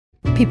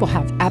People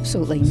have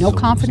absolutely no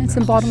confidence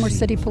in Baltimore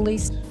City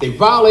Police. They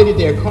violated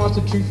their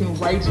constitutional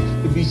rights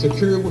to be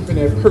secure within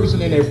their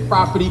person and their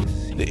property.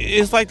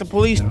 It's like the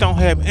police don't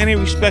have any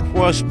respect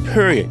for us,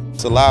 period.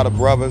 It's a lot of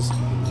brothers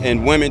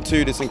and women,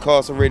 too, that's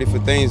incarcerated for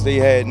things they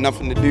had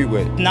nothing to do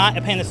with. Not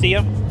a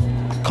panacea.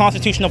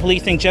 Constitutional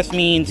policing just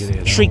means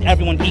treat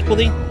everyone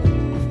equally.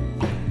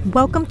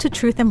 Welcome to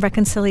Truth and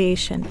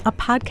Reconciliation, a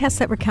podcast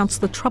that recounts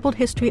the troubled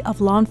history of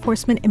law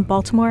enforcement in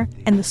Baltimore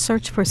and the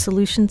search for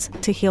solutions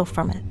to heal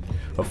from it.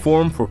 A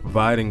forum for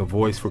providing a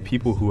voice for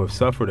people who have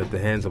suffered at the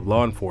hands of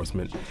law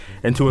enforcement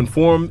and to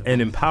inform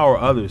and empower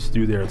others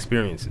through their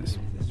experiences.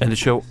 And a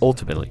show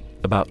ultimately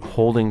about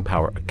holding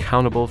power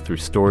accountable through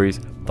stories,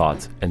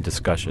 thoughts, and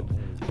discussion.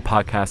 A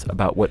podcast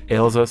about what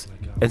ails us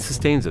and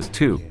sustains us,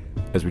 too,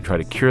 as we try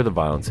to cure the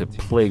violence that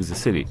plagues the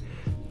city.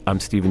 I'm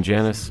Stephen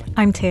Janis.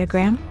 I'm Taya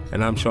Graham.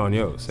 And I'm Sean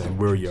Yost, and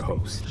we're your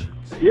hosts.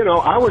 You know,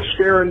 I was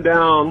staring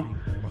down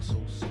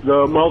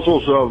the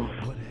muzzles of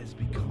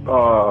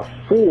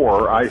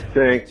four, I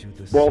think,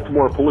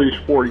 Baltimore Police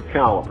 .40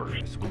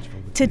 calibers.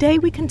 Today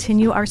we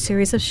continue our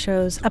series of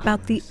shows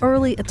about the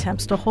early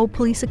attempts to hold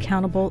police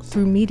accountable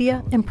through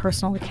media and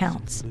personal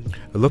accounts.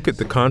 A look at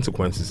the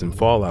consequences and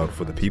fallout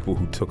for the people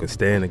who took a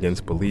stand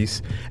against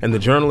police and the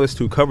journalists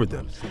who covered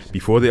them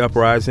before the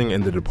uprising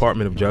and the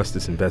Department of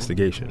Justice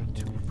investigation.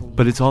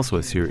 But it's also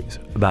a series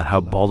about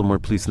how Baltimore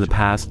police in the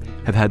past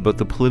have had both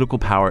the political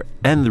power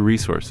and the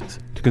resources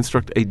to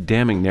construct a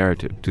damning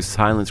narrative to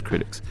silence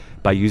critics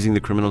by using the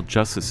criminal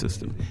justice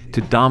system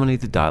to dominate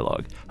the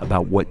dialogue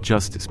about what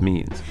justice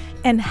means.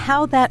 And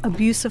how that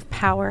abuse of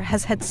power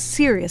has had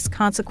serious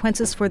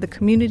consequences for the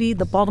community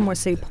the Baltimore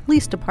City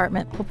Police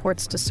Department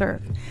purports to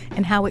serve,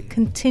 and how it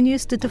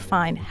continues to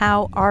define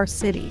how our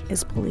city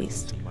is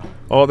policed.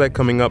 All that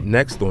coming up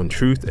next on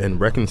Truth and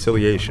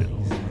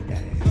Reconciliation.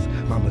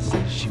 Mama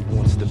says she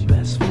wants the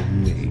best for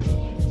me,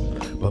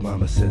 but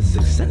mama says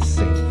success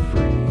ain't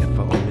free. If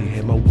I only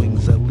had my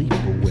wings, I'd leap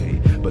away,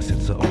 but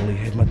since I only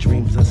had my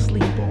dreams, I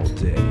sleep all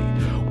day.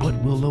 What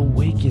will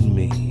awaken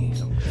me?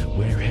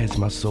 Where has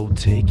my soul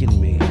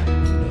taken me?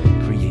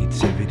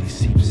 Creativity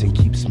seeps and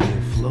keeps me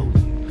afloat.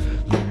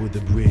 Lower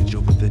the bridge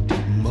over the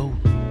deep moat.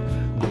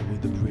 Lower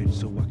the bridge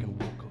so I can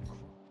walk across.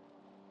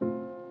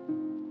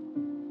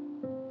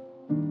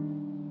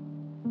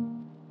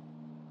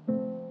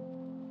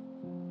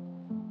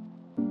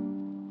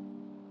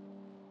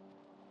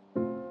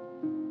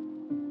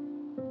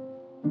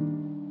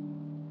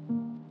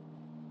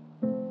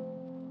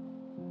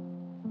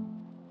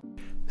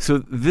 So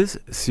this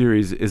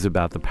series is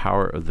about the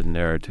power of the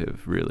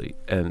narrative, really,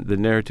 and the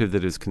narrative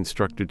that is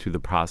constructed through the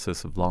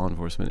process of law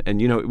enforcement.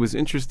 And, you know, it was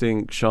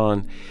interesting,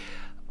 Sean,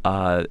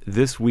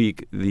 this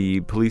week the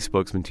police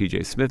spokesman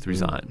T.J. Smith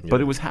resigned.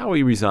 But it was how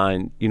he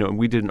resigned, you know, and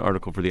we did an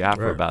article for the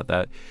Afro about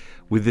that,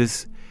 with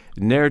this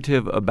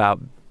narrative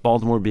about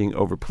Baltimore being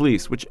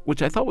over-policed,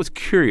 which I thought was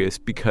curious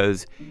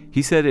because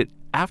he said it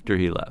after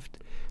he left.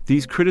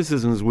 These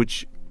criticisms,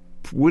 which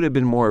would have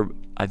been more,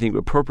 I think,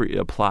 appropriately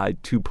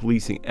applied to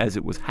policing as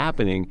it was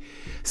happening.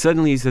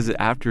 Suddenly he says it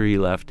after he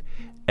left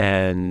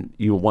and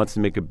wants to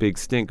make a big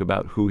stink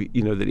about who,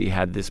 that he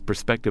had this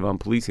perspective on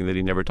policing that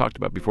he never talked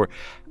about before.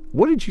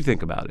 What did you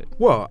think about it?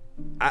 Well,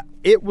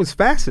 it was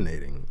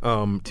fascinating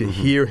to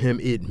hear him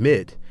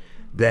admit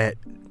that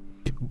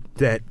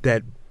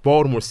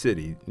Baltimore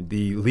City,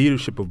 the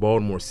leadership of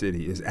Baltimore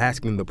City, is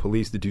asking the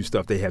police to do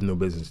stuff they have no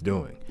business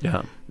doing.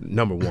 Yeah.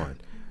 Number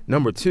one.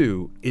 Number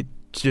two,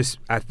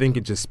 I think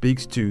it just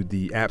speaks to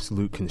the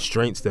absolute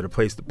constraints that are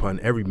placed upon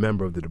every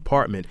member of the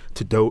department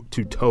to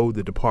toe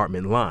the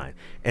department line.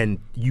 And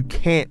you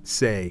can't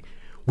say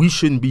we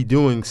shouldn't be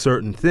doing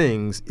certain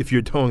things if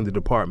you're towing the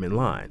department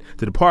line.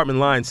 The department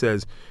line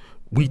says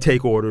we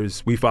take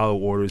orders, we follow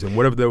orders, and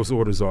whatever those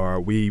orders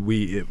are, we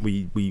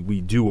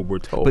do what we're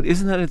told. But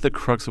isn't that at the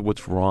crux of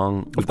what's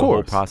wrong with the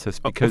whole process?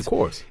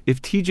 Because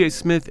if T.J.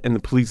 Smith and the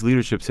police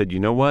leadership said,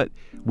 you know what,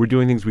 we're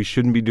doing things we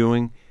shouldn't be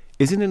doing,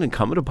 isn't it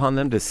incumbent upon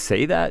them to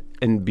say that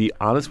and be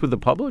honest with the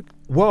public?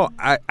 Well,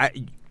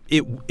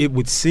 it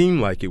would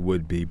seem like it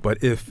would be, but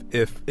if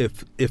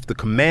the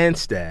command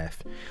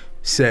staff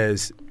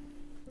says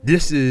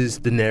this is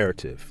the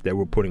narrative that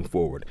we're putting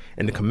forward,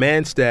 and the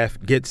command staff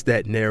gets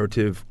that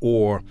narrative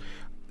or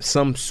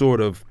some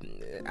sort of,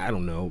 I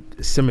don't know,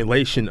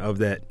 simulation of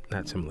that,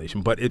 not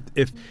simulation, but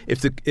if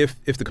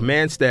the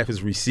command staff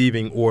is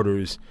receiving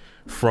orders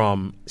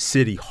from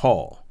City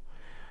Hall,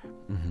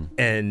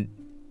 and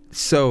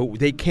so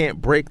they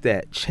can't break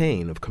that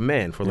chain of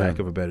command, for lack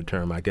of a better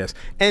term, I guess.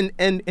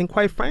 And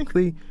quite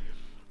frankly,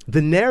 the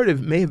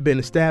narrative may have been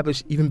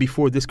established even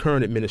before this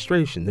current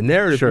administration. The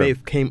narrative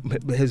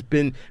has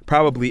been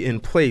probably in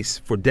place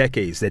for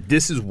decades that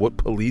this is what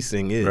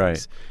policing is.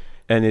 Right.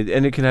 And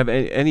it can have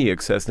any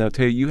excess. Now,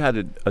 Tay, you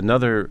had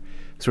another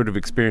sort of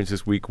experience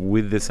this week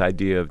with this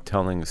idea of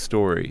telling a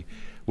story,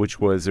 which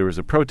was there was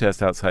a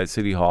protest outside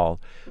City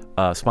Hall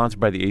sponsored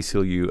by the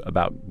ACLU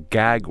about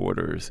gag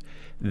orders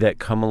that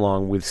come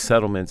along with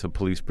settlements of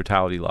police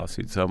brutality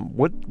lawsuits.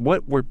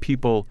 What were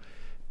people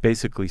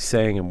basically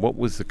saying, and what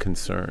was the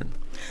concern?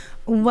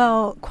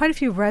 Well, quite a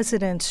few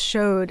residents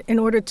showed, in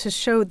order to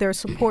show their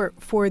support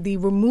for the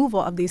removal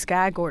of these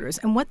gag orders.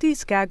 And what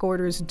these gag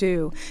orders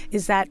do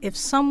is that if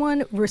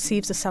someone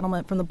receives a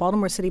settlement from the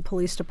Baltimore City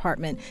Police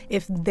Department,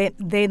 if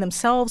they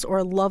themselves or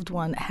a loved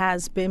one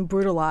has been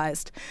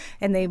brutalized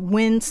and they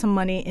win some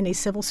money in a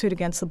civil suit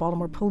against the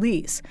Baltimore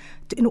police,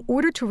 in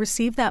order to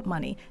receive that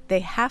money,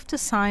 they have to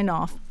sign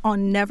off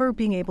on never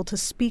being able to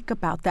speak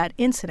about that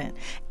incident.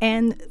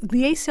 And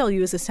the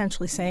ACLU is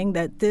essentially saying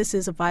that this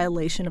is a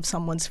violation of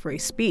someone's free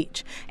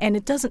speech. And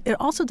it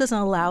also doesn't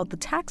allow the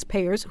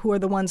taxpayers, who are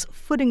the ones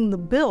footing the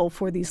bill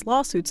for these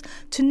lawsuits,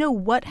 to know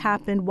what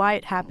happened, why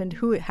it happened,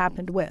 who it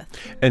happened with.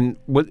 And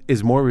what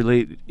is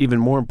even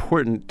more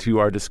important to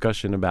our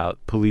discussion about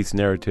police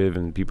narrative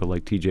and people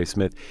like T.J.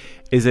 Smith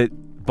is that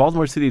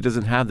Baltimore City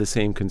doesn't have the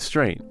same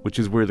constraint, which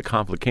is where the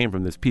conflict came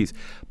from this piece.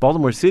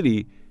 Baltimore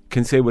City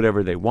can say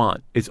whatever they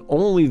want. It's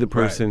only the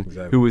person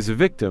who is a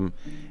victim.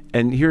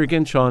 And here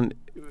again, Sean,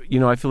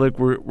 I feel like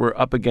we're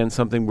up against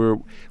something where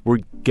we're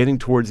getting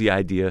towards the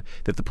idea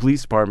that the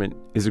police department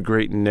is a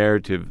great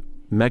narrative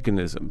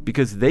mechanism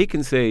because they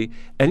can say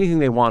anything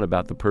they want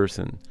about the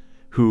person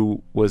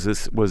who was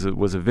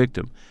a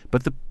victim,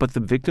 but the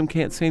victim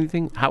can't say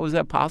anything. How is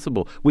that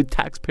possible with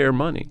taxpayer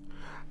money?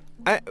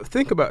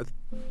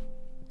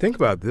 Think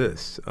about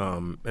this,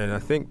 and I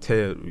think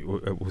Ted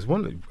was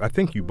one. I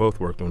think you both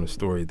worked on a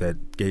story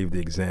that gave the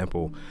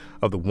example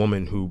of the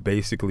woman who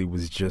basically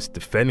was just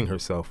defending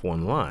herself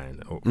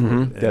online.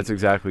 That's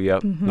exactly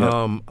yep.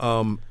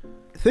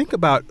 Think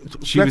about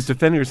she was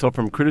defending herself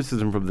from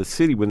criticism from the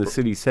city when the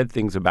city said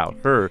things about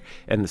her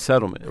and the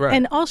settlement. Right.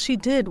 And all she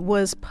did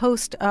was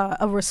post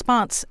a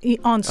response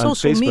on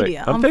social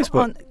media. On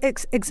Facebook.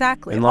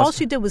 Exactly. And all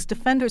she did was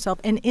defend herself,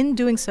 and in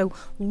doing so,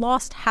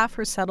 lost half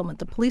her settlement.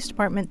 The police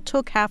department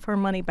took half her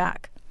money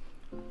back.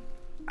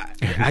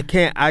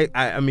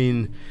 I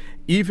mean,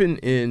 even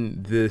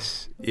in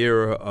this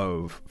era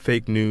of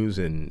fake news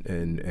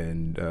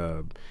and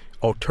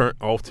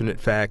alternate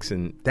facts,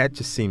 and that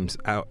just seems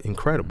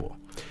incredible.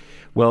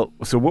 Well,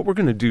 so what we're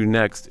going to do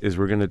next is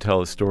we're going to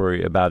tell a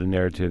story about a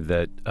narrative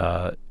that,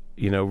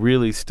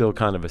 really still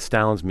kind of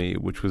astounds me,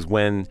 which was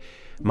when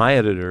my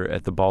editor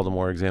at the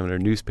Baltimore Examiner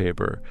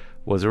newspaper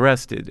was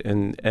arrested.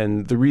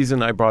 And the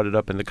reason I brought it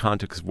up in the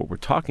context of what we're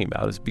talking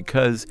about is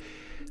because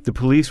the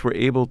police were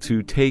able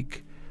to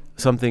take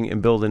something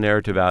and build a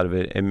narrative out of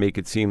it and make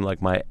it seem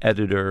like my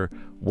editor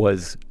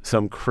was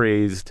some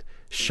crazed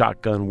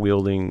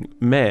shotgun-wielding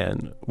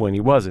man when he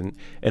wasn't.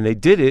 And they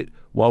did it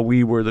while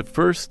we were the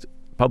first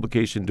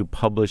publication to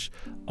publish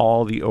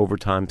all the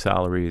overtime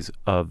salaries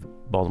of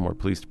Baltimore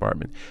Police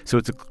Department. So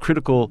it's a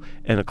critical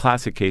and a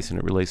classic case, and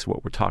it relates to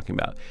what we're talking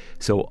about.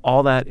 So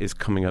all that is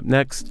coming up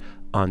next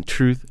on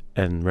Truth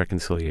and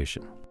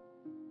Reconciliation.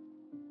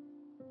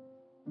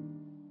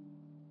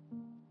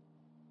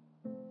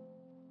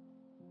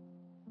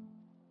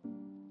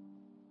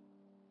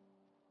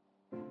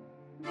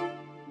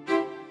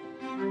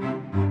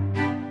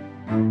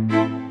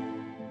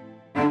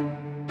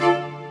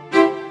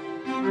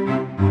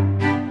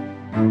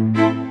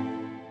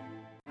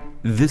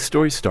 This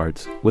story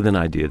starts with an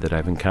idea that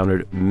I've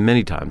encountered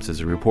many times as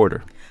a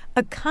reporter.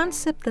 A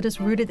concept that is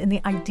rooted in the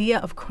idea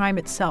of crime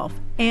itself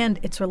and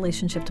its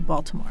relationship to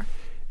Baltimore.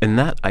 And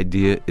that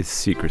idea is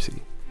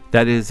secrecy.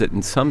 That is that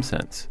in some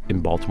sense, in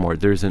Baltimore,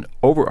 there is an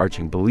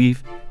overarching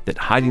belief that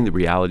hiding the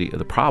reality of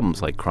the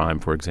problems like crime,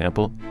 for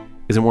example,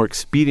 is a more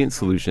expedient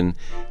solution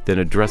than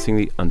addressing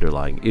the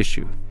underlying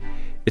issue.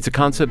 It's a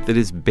concept that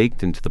is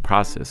baked into the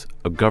process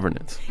of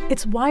governance.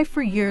 It's why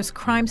for years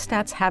crime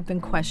stats have been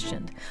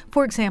questioned.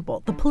 For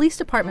example, the police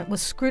department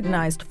was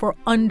scrutinized for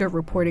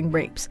underreporting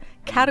rapes,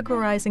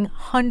 categorizing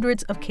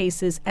hundreds of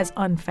cases as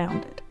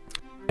unfounded.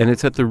 And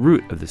it's at the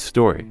root of this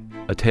story,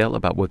 a tale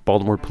about what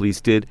Baltimore police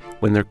did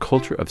when their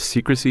culture of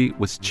secrecy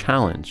was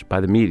challenged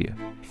by the media.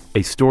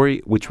 A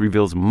story which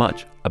reveals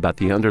much about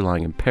the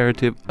underlying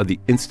imperative of the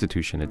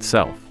institution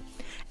itself.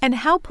 And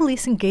how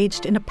police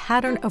engaged in a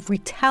pattern of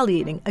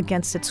retaliating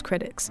against its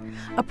critics,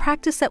 a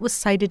practice that was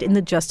cited in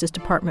the Justice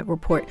Department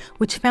report,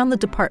 which found the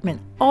department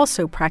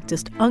also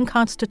practiced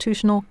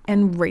unconstitutional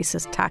and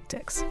racist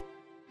tactics.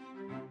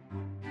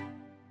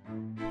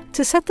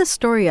 To set this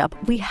story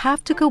up, we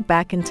have to go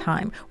back in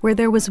time where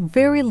there was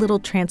very little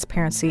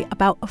transparency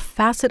about a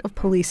facet of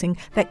policing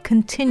that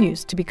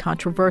continues to be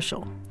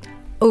controversial: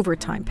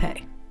 overtime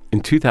pay.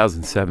 In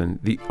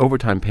 2007, the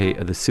overtime pay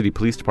of the city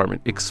police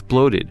department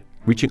exploded,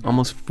 reaching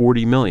almost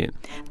 $40 million.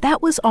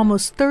 That was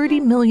almost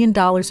 $30 million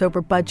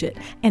over budget,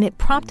 and it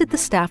prompted the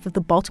staff of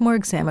the Baltimore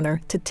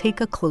Examiner to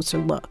take a closer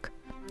look.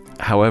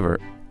 However,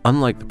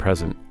 unlike the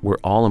present, where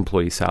all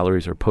employee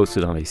salaries are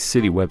posted on a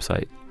city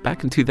website,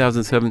 back in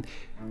 2007,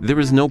 there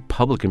was no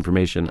public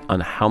information on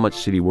how much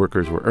city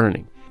workers were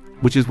earning,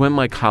 which is when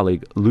my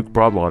colleague Luke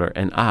Broadwater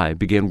and I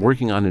began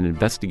working on an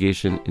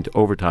investigation into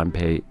overtime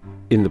pay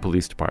in the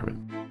police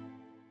department.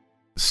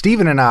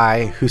 Stephen and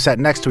I, who sat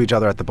next to each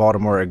other at the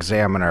Baltimore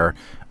Examiner,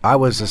 I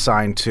was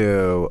assigned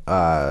to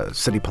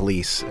City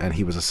Police, and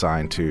he was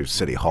assigned to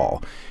City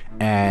Hall.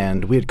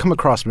 And we had come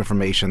across some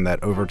information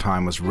that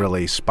overtime was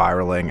really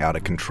spiraling out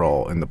of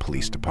control in the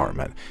police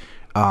department.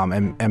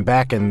 And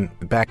back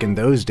in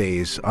those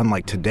days,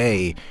 unlike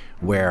today,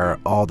 where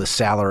all the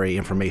salary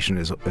information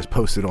is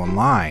posted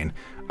online,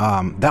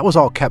 that was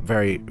all kept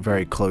very,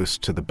 very close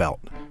to the belt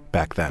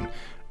back then.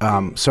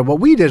 So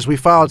what we did is we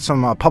filed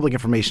some Public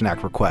Information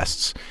Act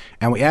requests,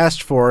 and we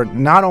asked for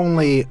not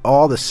only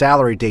all the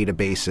salary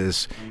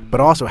databases, but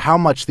also how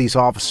much these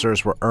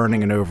officers were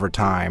earning in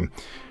overtime,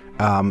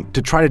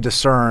 to try to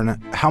discern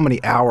how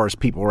many hours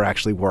people were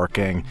actually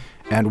working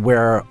and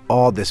where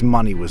all this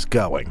money was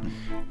going.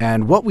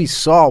 And what we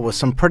saw was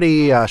some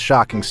pretty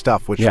shocking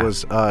stuff, which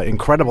was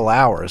incredible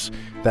hours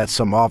that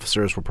some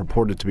officers were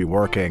purported to be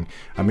working.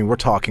 I mean, we're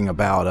talking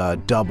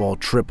about double,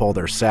 triple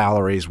their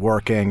salaries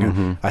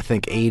working, I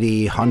think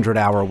 80,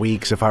 100-hour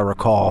weeks, if I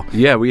recall.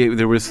 Yeah,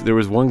 there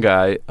was one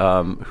guy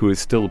who is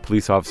still a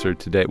police officer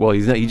today. Well,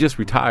 he's not. He just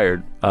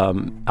retired,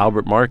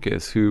 Albert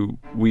Marcus, who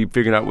we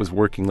figured out was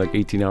working like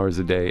 18 hours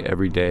a day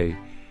every day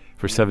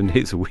for 7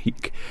 days a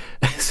week.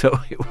 So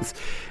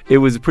it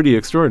was pretty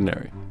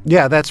extraordinary.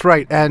 Yeah, that's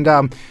right.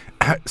 And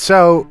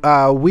so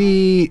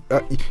we,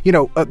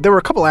 there were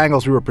a couple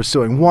angles we were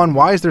pursuing. One,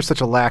 why is there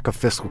such a lack of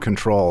fiscal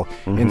control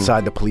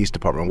inside the police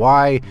department?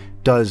 Why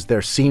does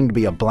there seem to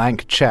be a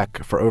blank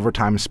check for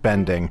overtime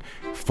spending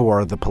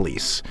for the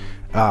police?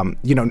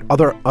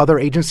 Other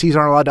agencies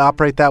aren't allowed to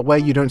operate that way.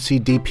 You don't see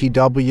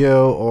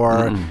DPW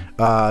or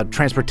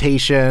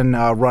transportation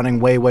running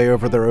way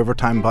over their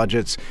overtime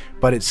budgets.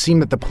 But it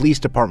seemed that the police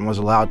department was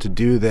allowed to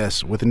do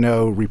this with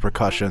no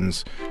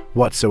repercussions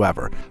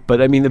whatsoever.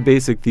 But I mean, the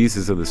basic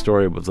thesis of the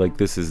story was like,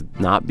 this is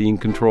not being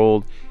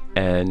controlled,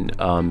 and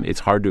it's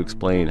hard to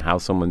explain how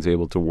someone's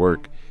able to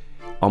work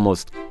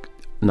almost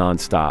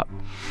nonstop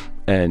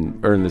and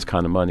earn this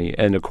kind of money.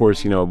 And of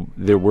course,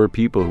 there were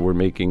people who were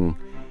making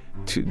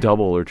to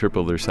double or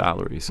triple their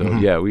salary. So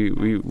yeah,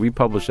 we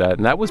published that,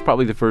 and that was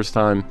probably the first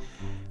time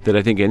that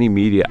I think any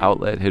media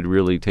outlet had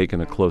really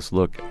taken a close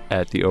look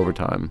at the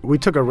overtime. We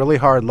took a really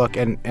hard look,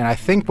 and I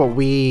think what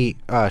we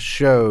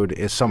showed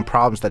is some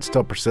problems that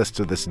still persist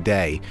to this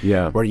day.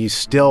 Yeah, where you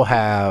still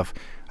have,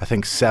 I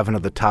think, 7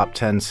 of the top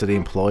 10 city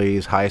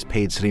employees, highest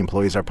paid city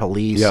employees are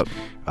police. Yep.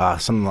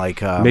 Something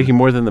like making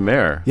more than the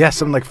mayor. Yeah,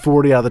 something like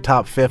 40 out of the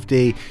top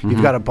 50.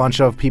 You've got a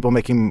bunch of people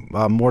making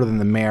more than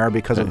the mayor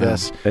because of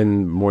this,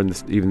 and more than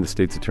even the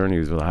state's attorney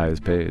was the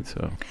highest paid.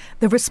 So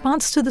the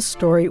response to the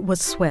story was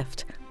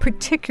swift,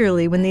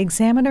 particularly when the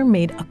Examiner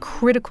made a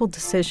critical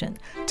decision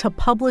to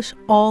publish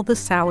all the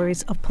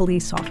salaries of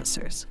police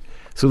officers.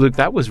 So look,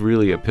 that was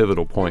really a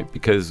pivotal point,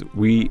 because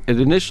it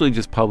initially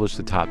just published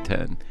the top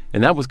 10,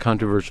 and that was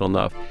controversial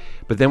enough.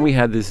 But then we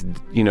had this,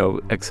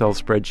 Excel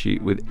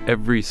spreadsheet with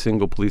every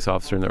single police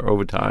officer in their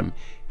overtime,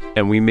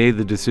 and we made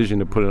the decision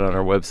to put it on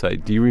our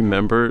website. Do you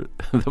remember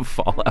the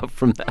fallout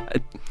from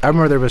that? I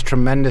remember there was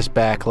tremendous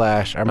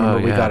backlash. I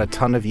remember we got a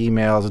ton of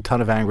emails, a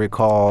ton of angry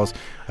calls.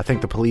 I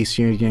think the police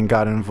union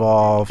got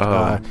involved.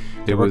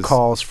 There were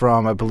calls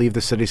from, I believe,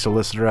 the city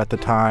solicitor at the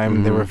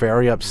time. They were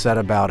very upset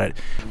about it.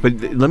 But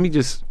let me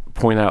just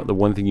point out the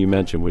one thing you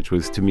mentioned, which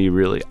was, to me,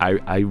 really,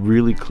 I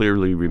really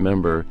clearly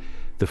remember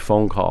the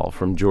phone call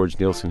from George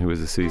Nielsen, who was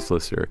the city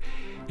solicitor,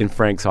 in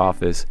Frank's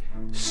office,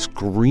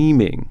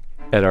 screaming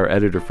at our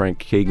editor, Frank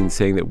Kagan,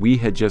 saying that we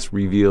had just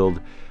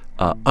revealed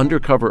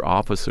undercover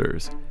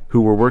officers who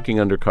were working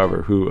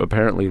undercover, who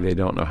apparently they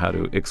don't know how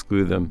to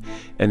exclude them,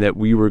 and that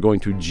we were going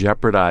to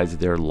jeopardize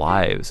their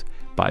lives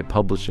by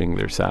publishing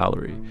their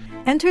salary.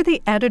 Enter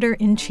the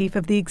editor-in-chief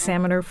of the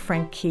Examiner,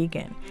 Frank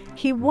Keegan.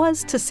 He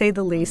was, to say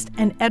the least,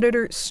 an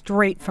editor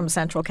straight from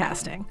Central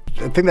Casting.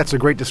 I think that's a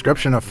great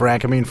description of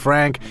Frank. I mean,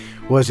 Frank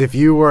was, if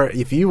you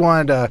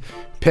wanted to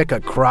pick a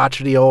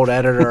crotchety old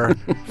editor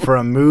for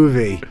a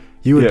movie,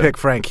 you would pick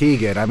Frank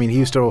Keegan. I mean, he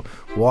used to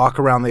walk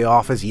around the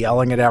office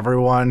yelling at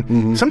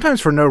everyone, sometimes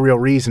for no real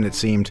reason, it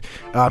seemed.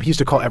 He used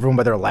to call everyone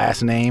by their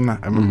last name. I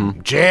remember,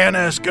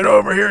 Janice, get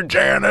over here,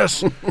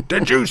 Janice.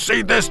 Did you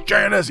see this,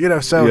 Janice? He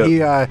was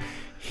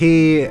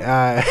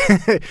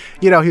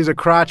a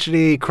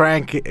crotchety,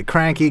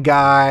 cranky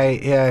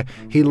guy.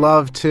 He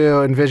loved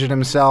to envision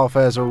himself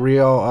as a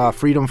real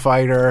freedom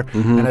fighter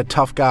and a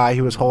tough guy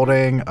who was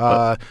holding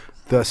the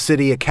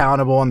city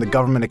accountable and the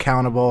government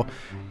accountable.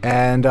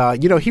 And,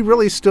 he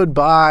really stood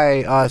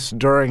by us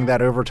during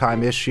that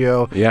overtime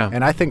issue. Yeah.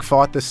 And I think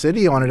fought the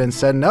city on it and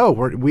said,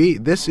 no,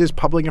 this is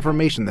public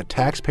information. The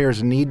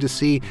taxpayers need to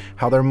see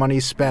how their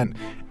money's spent.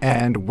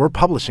 And we're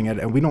publishing it,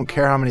 and we don't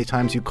care how many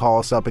times you call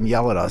us up and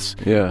yell at us.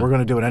 Yeah. We're going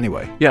to do it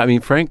anyway. Yeah, I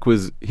mean, Frank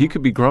he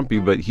could be grumpy,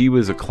 but he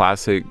was a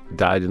classic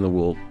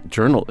dyed-in-the-wool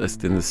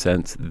journalist in the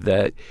sense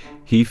that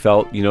he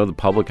felt, the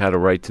public had a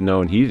right to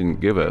know, and he didn't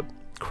give a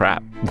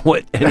crap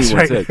what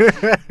anyone said,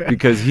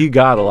 because he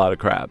got a lot of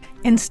crap.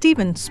 And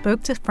Stephen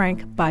spoke to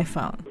Frank by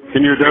phone.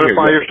 Can you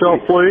identify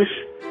yourself, please?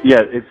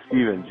 Yeah, it's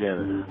Stephen,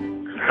 Janice.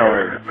 How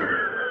are you?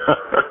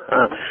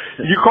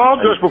 You called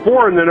just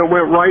before, and then it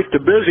went right to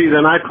busy.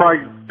 Then I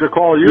tried to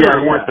call you,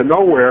 and it went to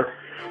nowhere.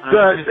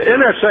 The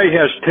NSA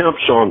has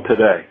temps on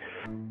today.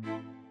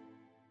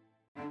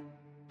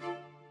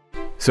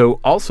 So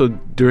also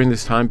during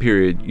this time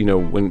period, you know,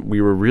 when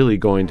we were really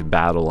going to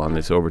battle on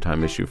this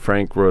overtime issue,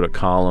 Frank wrote a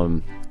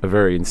column, a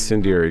very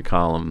incendiary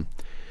column,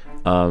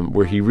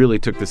 where he really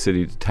took the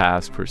city to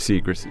task for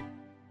secrecy.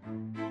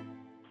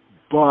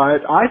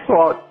 But I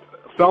thought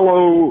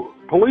fellow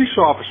police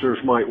officers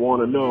might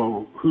want to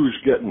know who's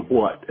getting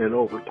what in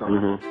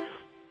overtime.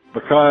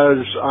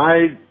 Because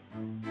I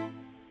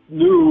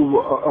knew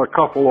a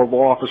couple of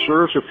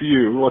officers, a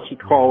few, let's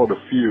call it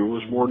a few, it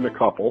was more than a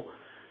couple,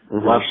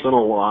 less than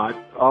a lot,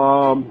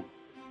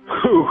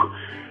 who,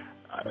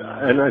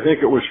 and I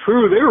think it was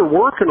true, they were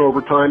working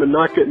overtime and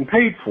not getting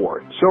paid for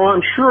it. So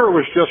I'm sure it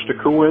was just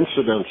a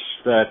coincidence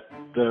that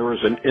there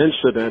was an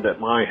incident at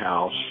my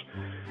house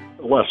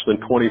less than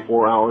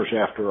 24 hours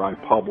after I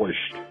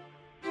published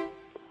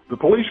the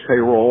police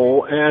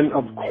payroll, and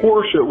of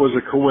course it was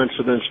a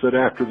coincidence that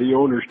after the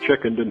owners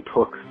chickened and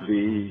took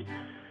the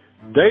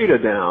data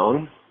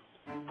down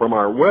from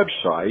our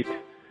website,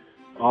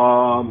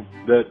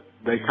 that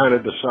they kind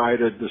of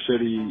decided, the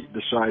city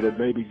decided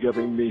maybe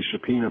giving me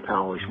subpoena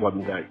powers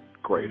wasn't that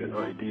great an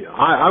idea.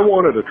 I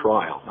wanted a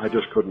trial. I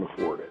just couldn't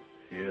afford it.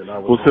 And I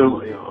was on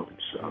my own,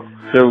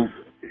 So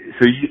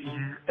you,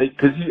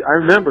 because I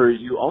remember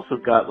you also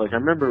got, like, I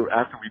remember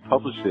after we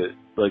published it,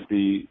 like,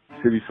 the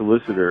city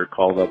solicitor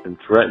called up and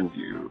threatened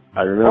you.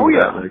 I remember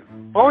that. Like,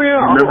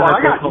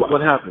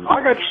 what happened?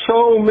 I got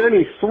so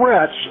many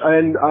threats,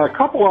 and a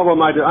couple of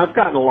them I've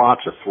gotten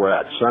lots of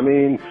threats. I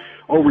mean,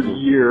 over the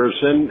years,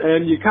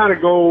 and you kind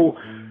of go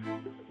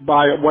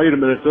by, wait a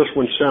minute, this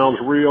one sounds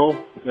real,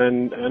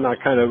 and I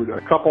kind of,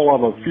 a couple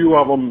of them, a few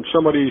of them,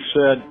 somebody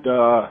said,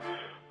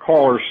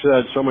 caller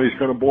said somebody's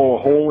going to blow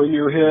a hole in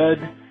your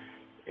head.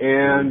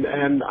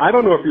 And I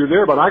don't know if you're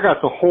there, but I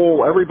got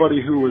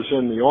everybody who was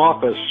in the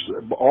office,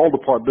 all the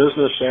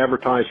business,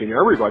 advertising,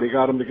 everybody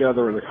got them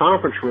together in the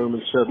conference room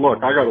and said,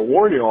 look, I got to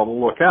warn you all to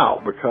look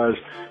out because,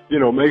 you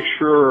know, make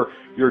sure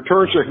your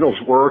turn signals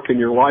work and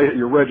your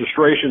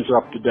registration's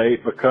up to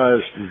date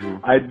because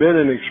I'd been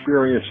in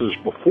experiences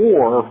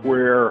before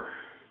where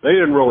they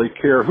didn't really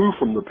care who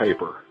from the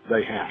paper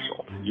they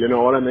hassled. You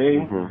know what I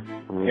mean?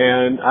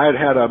 And I'd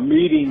had a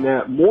meeting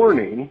that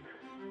morning.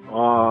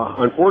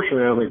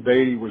 Unfortunately, I don't think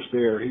Beatty was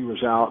there. He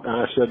was out. And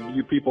I said,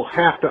 you people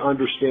have to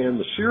understand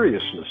the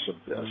seriousness of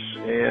this.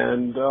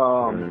 And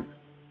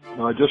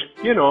just,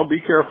 you know, be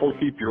careful,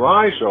 keep your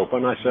eyes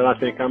open. I said, I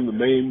think I'm the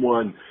main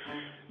one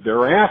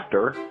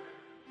thereafter.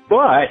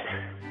 But,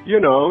 you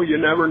know, you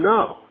never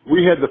know.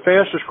 We had the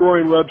fastest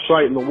growing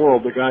website in the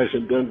world, the guys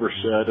in Denver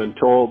said,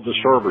 until the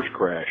servers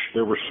crashed.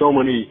 There were so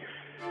many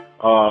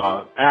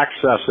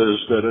accesses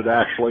that it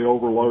actually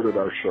overloaded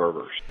our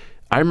servers.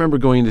 I remember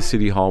going to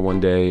City Hall one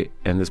day,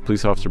 and this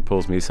police officer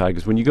pulls me aside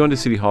because when you go into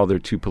City Hall, there are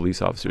two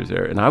police officers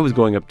there. And I was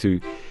going up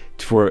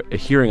for a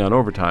hearing on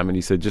overtime, and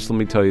he said, just let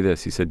me tell you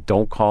this. He said,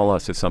 don't call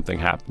us if something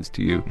happens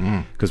to you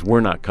because we're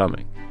not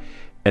coming.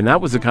 And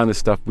that was the kind of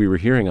stuff we were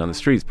hearing on the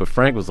streets. But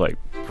Frank was like,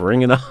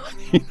 bring it on.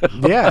 You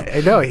know?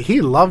 Yeah, no, he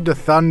loved to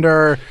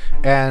thunder,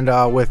 and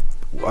with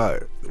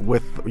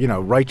you know,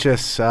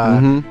 righteous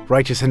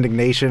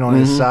indignation on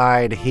his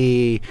side,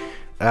 he.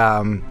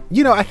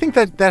 You know, I think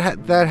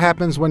that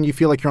happens when you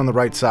feel like you're on the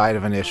right side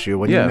of an issue,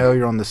 when you know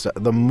you're on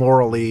the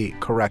morally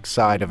correct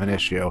side of an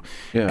issue.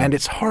 And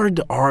it's hard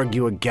to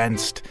argue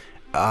against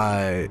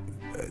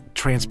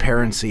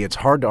transparency. It's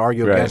hard to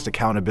argue against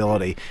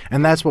accountability.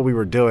 And that's what we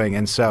were doing.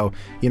 And so,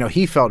 you know,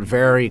 he felt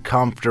very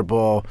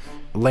comfortable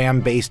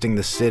lambasting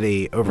the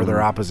city over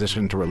their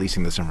opposition to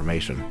releasing this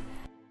information.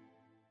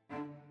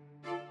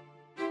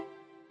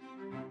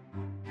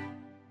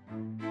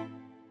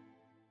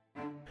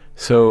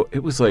 So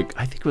it was like,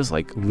 I think it was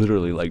like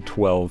literally like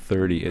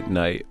 12:30 at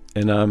night.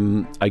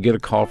 And I get a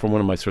call from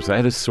one of my sources. I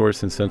had a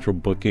source in Central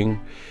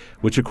Booking,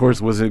 which of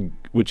course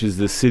which is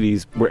the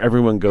cities where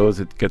everyone goes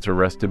that gets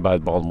arrested by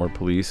the Baltimore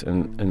police.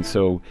 And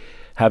so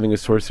having a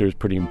source there is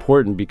pretty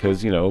important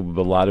because, you know,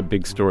 a lot of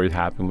big stories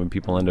happen when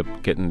people end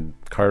up getting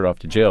carted off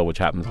to jail, which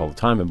happens all the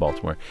time in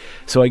Baltimore.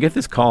 So I get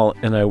this call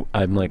and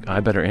I'm like,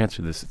 I better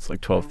answer this. It's like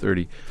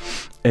 12:30.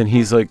 And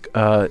he's like,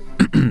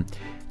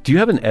 do you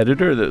have an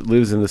editor that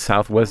lives in the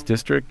Southwest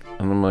District?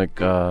 And I'm like,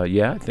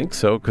 yeah, I think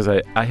so. Because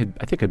I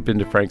think I'd been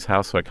to Frank's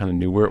house, so I kind of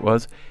knew where it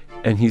was.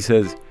 And he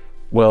says,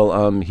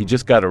 well, he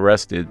just got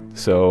arrested,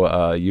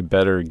 so you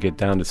better get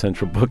down to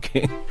Central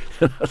Booking.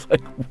 And I was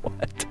like,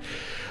 what?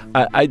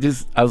 I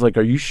was like,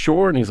 are you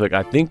sure? And he's like,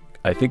 I think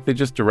they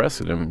just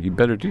arrested him. You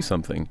better do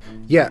something.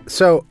 Yeah,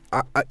 so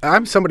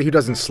I'm somebody who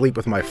doesn't sleep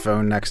with my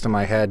phone next to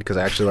my head because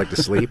I actually like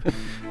to sleep.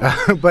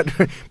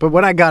 But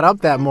when I got up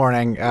that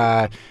morning,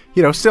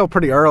 you know, still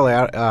pretty early,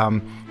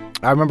 I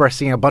remember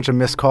seeing a bunch of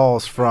missed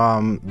calls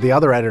from the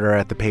other editor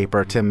at the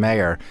paper, Tim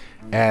Mayer.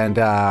 And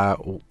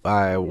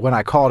when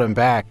I called him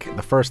back,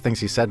 the first things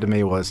he said to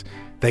me was,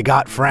 "They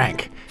got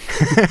Frank."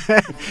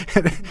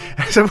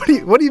 I said,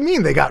 what do you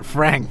mean they got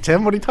Frank,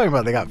 Tim? What are you talking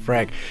about, they got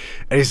Frank?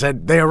 And he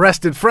said, "They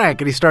arrested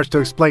Frank." And he starts to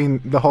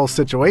explain the whole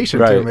situation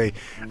to me.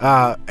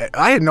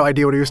 I had no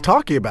idea what he was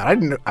talking about.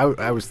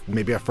 I was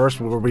maybe at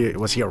first,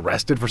 was he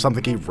arrested for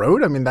something he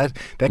wrote? I mean, that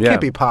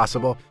can't be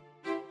possible.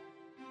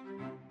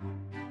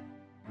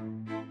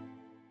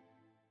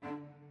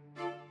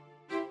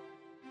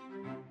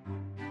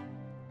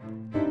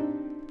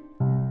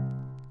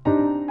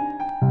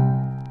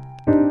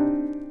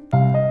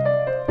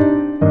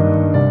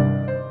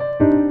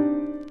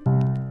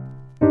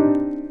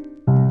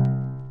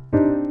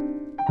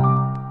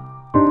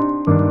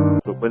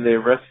 When they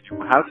arrested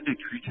you, how did they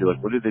treat you? Like,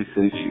 what did they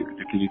say to you?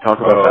 Can you talk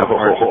about that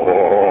part?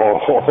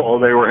 Oh,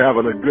 they were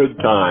having a good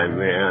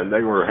time, man.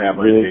 They were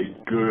having a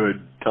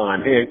good time.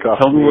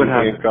 Tell me what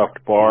happened.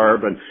 Handcuffed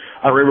Barb. And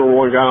I remember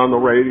one guy on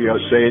the radio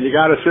saying, "You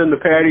got to send the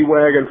paddy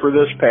wagon for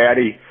this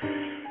paddy.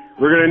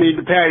 We're going to need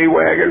the paddy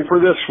wagon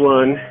for this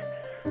one."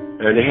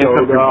 And they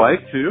handcuffed your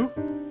wife, too?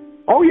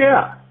 Oh,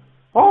 yeah.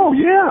 Oh,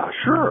 yeah,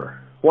 sure.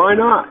 Why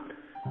not?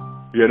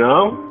 You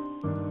know?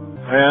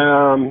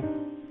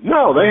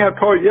 No, they have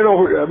told,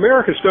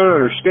 Americans don't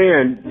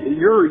understand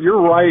your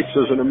rights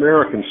as an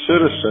American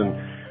citizen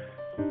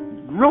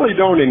really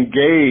don't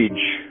engage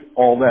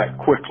all that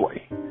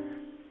quickly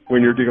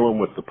when you're dealing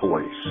with the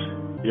police,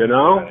 you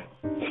know?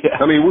 Yeah.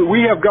 I mean,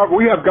 we have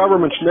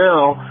governments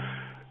now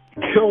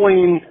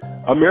killing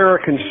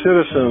American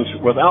citizens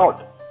without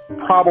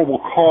probable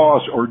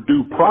cause or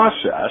due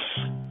process.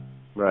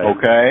 Right.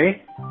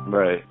 Okay?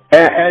 Right.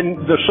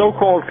 And the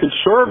so-called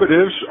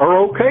conservatives are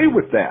okay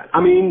with that.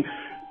 I mean,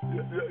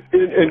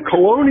 in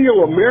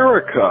colonial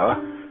America,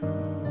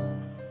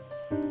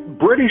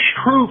 British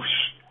troops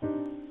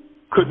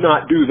could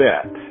not do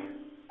that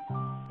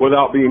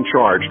without being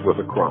charged with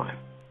a crime.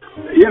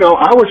 You know,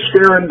 I was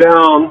staring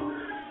down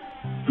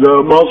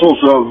the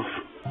muzzles of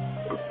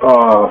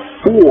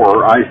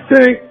 4, I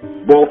think,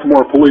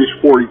 Baltimore Police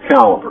 .40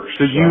 calibers.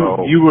 So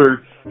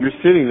you're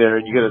sitting there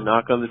and you get a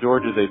knock on the door.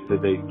 Did they?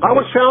 I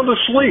was sound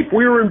asleep.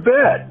 We were in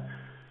bed.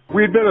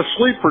 We had been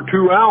asleep for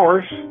 2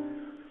 hours.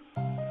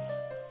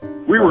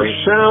 We were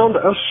sound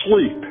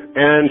asleep,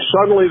 and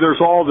suddenly there's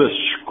all this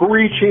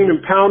screeching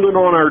and pounding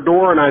on our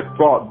door, and I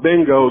thought,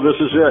 bingo, this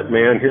is it,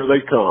 man. Here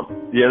they come.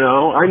 You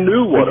know, I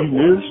knew what it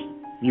was.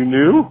 You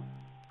knew?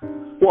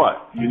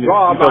 What? You knew?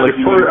 Bob, I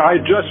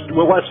just,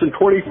 less than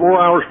 24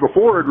 hours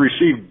before, had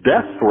received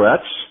death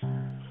threats.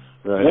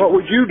 Right. What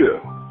would you do?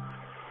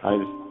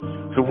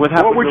 So what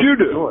happened? What would you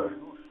do?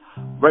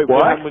 Right.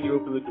 What happened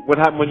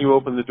when you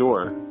opened the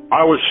door?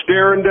 I was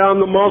staring down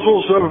the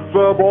muzzles of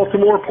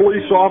Baltimore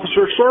police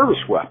officer service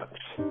weapons.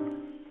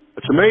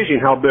 It's amazing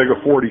how big a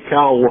 .40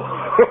 cal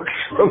looks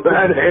from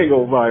that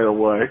angle, by the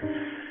way.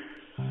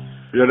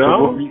 You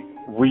know? So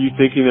what were you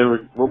thinking?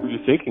 What were you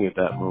thinking at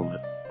that moment?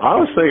 I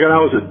was thinking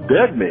I was a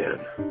dead man.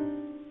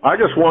 I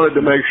just wanted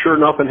to make sure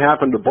nothing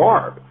happened to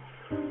Barb.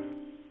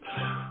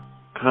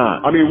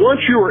 God. I mean,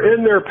 once you were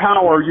in their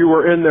power, you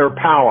were in their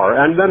power.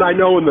 And then I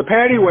know when the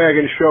paddy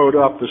wagon showed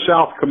up, the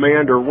South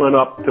Commander went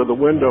up to the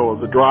window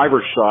of the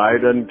driver's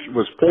side and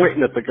was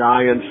pointing at the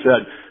guy and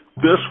said,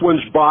 "This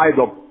one's by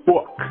the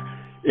book.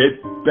 It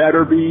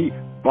better be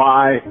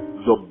by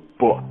the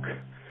book."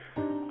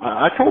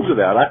 I told you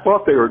that. I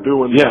thought they were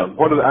doing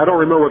I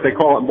don't remember what they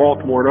call it in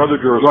Baltimore and other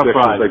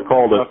jurisdictions. They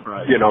called it,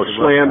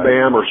 slam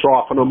bam or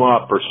soften them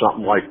up or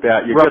something like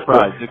that. Rough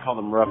rides. They call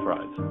them rough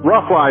rides.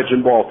 Rough rides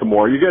in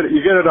Baltimore. You get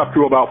it up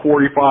to about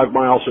 45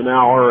 miles an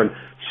hour and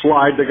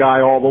slide the guy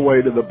all the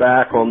way to the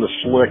back on the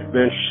slick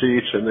bench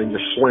seats, and then you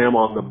slam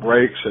on the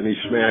brakes and he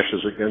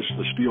smashes against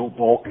the steel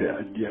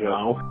bulkhead, you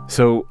know?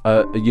 So,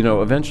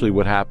 eventually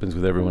what happens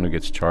with everyone who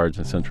gets charged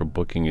in central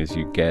booking is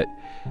you get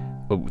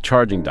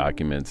charging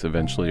documents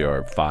eventually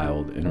are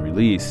filed and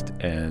released.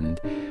 And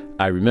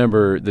I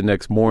remember the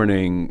next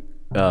morning,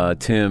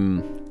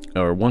 Tim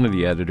or one of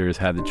the editors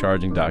had the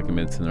charging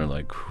documents, and they're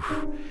like,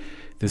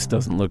 this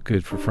doesn't look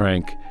good for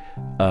Frank.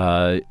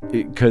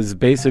 Because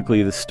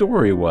basically the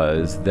story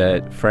was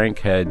that Frank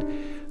had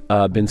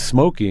been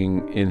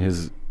smoking in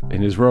his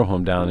row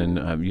home down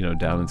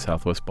in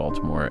Southwest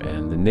Baltimore,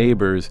 and the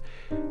neighbors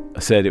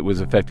said it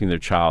was affecting their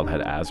child,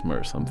 had asthma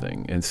or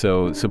something. And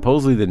so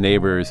supposedly the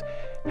neighbors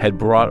had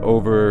brought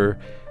over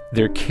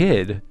their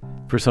kid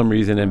for some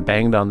reason and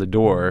banged on the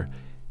door,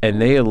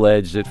 and they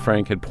alleged that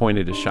Frank had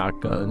pointed a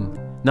shotgun,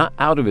 not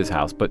out of his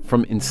house, but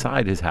from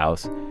inside his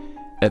house,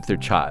 at their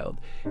child.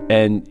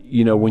 And,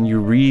 when you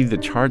read the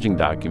charging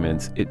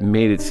documents, it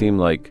made it seem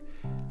like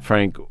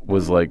Frank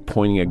was like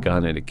pointing a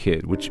gun at a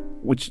kid, which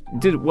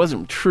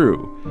wasn't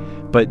true.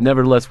 But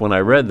nevertheless, when I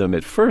read them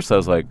at first, I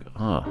was like,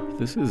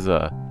 this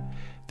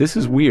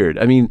is weird.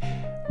 I mean,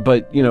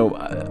 but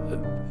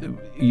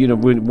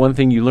when one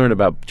thing you learn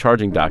about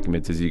charging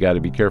documents is you got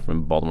to be careful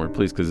in Baltimore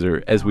police, because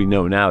as we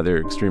know now, they're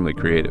extremely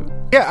creative.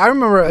 Yeah, I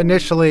remember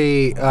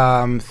initially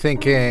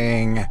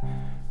thinking,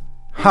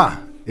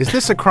 Is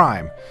this a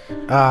crime?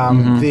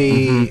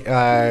 He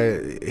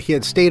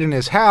had stayed in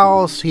his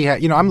house. He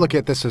had, I'm looking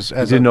at this as he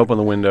didn't open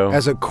the window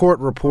as a court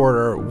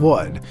reporter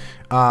would.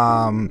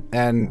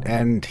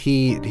 And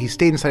he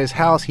stayed inside his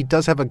house. He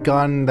does have a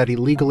gun that he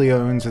legally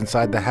owns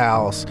inside the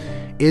house.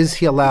 Is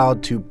he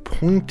allowed to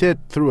point it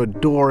through a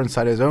door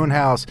inside his own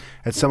house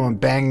at someone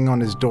banging on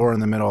his door in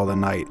the middle of the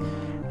night?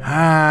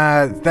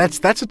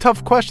 That's a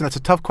tough question. That's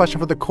a tough question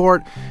for the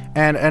court.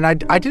 And I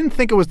didn't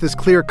think it was this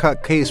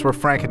clear-cut case where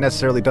Frank had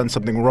necessarily done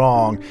something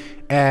wrong.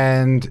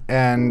 And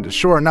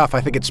sure enough,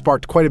 I think it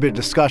sparked quite a bit of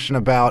discussion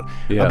about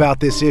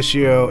this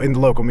issue in the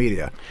local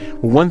media.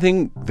 Well, one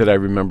thing that I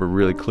remember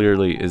really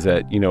clearly is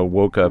that,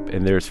 woke up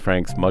and there's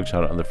Frank's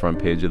mugshot on the front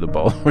page of the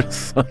Baltimore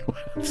Sun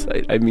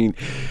website. I mean,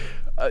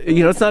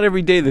 it's not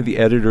every day that the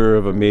editor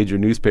of a major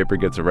newspaper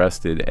gets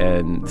arrested.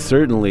 And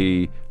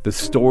certainly the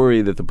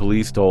story that the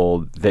police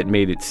told that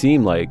made it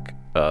seem like,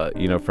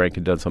 Frank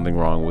had done something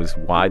wrong was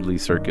widely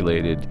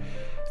circulated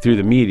through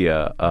the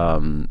media.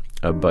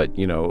 But,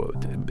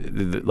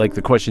 like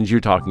the questions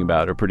you're talking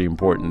about are pretty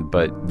important,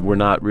 but we're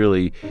not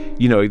really,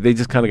 they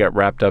just kind of got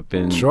wrapped up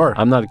in. Sure.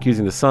 I'm not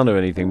accusing the Sun of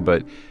anything,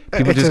 but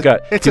people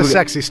It's a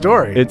sexy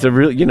story. It's a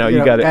real, you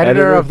got an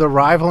editor of the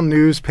rival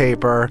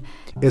newspaper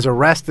is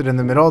arrested in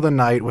the middle of the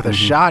night with a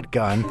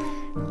shotgun,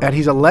 and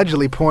he's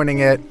allegedly pointing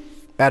it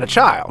at a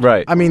child.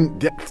 Right. I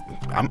mean,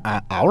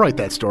 I'll write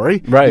that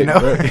story. Right.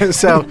 Right.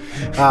 So,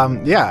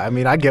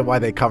 I get why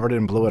they covered it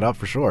and blew it up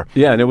for sure.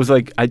 Yeah, and it was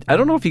like, I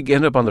don't know if he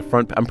ended up on the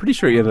front. I'm pretty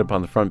sure he ended up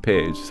on the front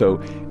page.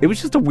 So it was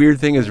just a weird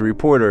thing as a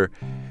reporter.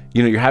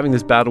 You're having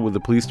this battle with the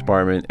police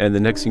department, and the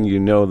next thing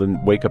you know,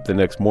 then wake up the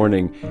next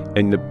morning,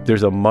 and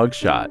there's a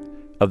mugshot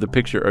of the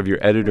picture of your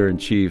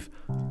editor-in-chief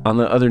on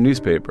the other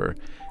newspaper.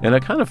 And I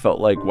kind of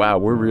felt like, wow,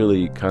 we're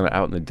really kind of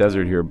out in the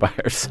desert here by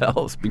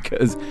ourselves,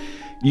 because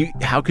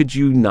how could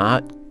you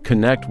not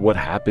connect what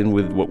happened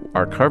with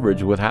our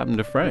coverage, what happened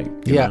to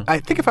Frank? Yeah, know? I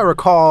think if I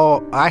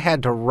recall, I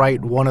had to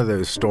write one of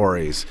those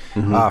stories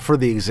for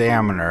the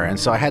Examiner, and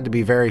so I had to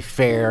be very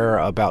fair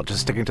about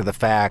just sticking to the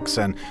facts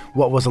and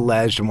what was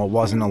alleged and what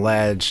wasn't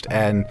alleged.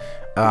 And,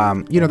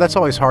 that's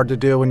always hard to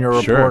do when you're a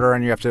reporter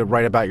and you have to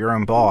write about your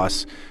own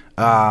boss.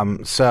 I'd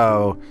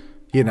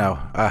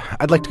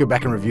like to go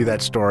back and review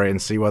that story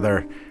and see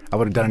whether I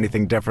would have done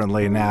anything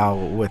differently now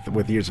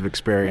with years of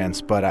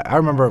experience. But I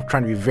remember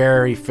trying to be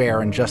very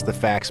fair and just the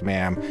facts,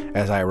 ma'am,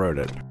 as I wrote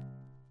it.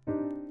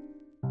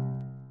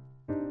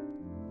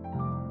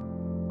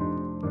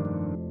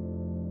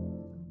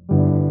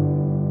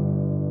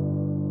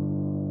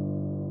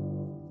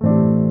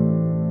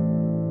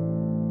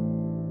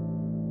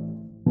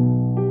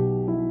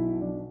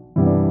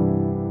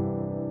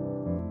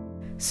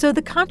 So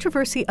the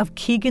controversy of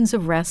Keegan's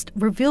arrest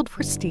revealed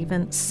for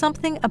Stephen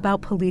something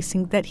about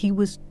policing that he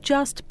was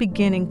just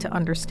beginning to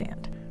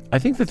understand. I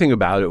think the thing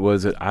about it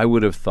was that I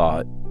would have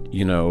thought,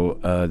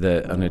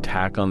 that an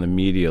attack on the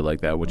media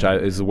like that, which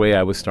is the way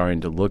I was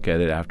starting to look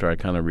at it after I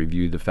kind of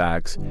reviewed the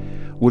facts,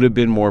 would have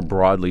been more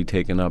broadly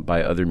taken up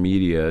by other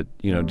media,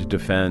 to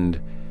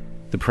defend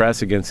the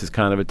press against this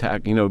kind of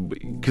attack,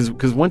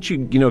 because once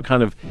you,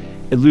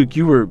 Luke,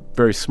 you were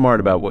very smart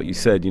about what you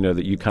said,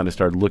 that you kind of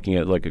started looking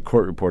at like a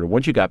court reporter.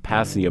 Once you got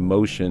past the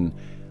emotion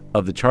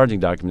of the charging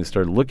document and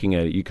started looking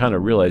at it, you kind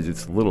of realize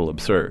it's a little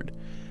absurd.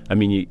 I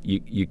mean,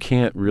 you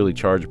can't really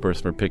charge a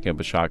person for picking up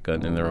a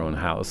shotgun in their own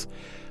house,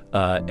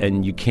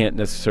 and you can't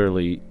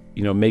necessarily,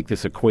 make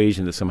this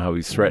equation that somehow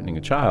he's threatening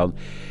a child.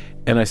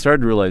 And I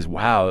started to realize,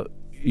 wow,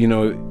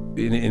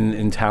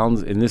 in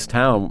towns, in this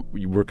town,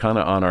 we're kind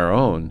of on our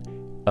own.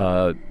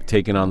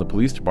 Taking on the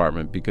police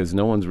department, because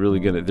no one's really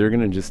they're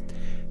gonna just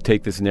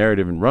take this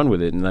narrative and run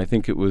with it. And I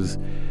think it was,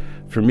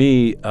 for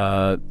me,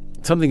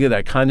 something that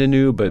I kind of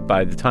knew, but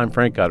by the time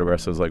Frank got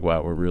arrested, I was like,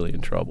 wow, we're really in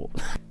trouble.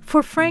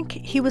 For Frank,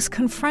 he was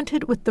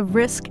confronted with the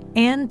risk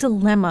and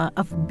dilemma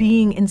of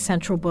being in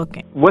central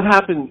booking. What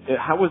happened?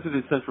 How was it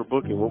in central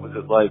booking? What was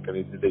it like? I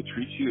mean, did they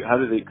treat you? How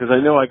did they? Because I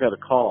know I got a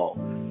call.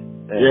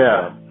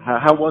 And,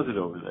 how was it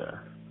over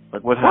there?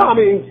 Like, what happened? Well,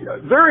 I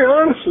mean, very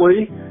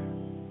honestly,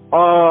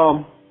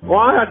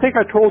 I think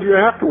I told you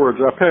afterwards.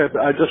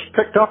 I just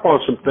picked up on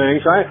some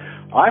things.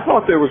 I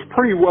thought there was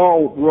pretty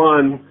well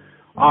run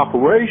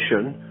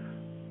operation,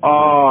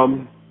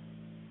 all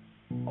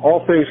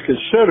things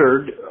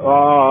considered.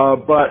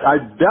 But I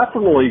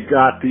definitely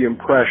got the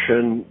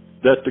impression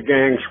that the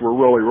gangs were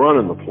really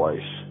running the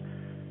place.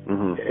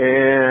 Mm-hmm.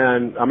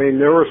 And I mean,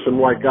 there were some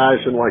guys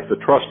in the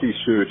trustee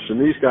suits,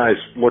 and these guys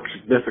looked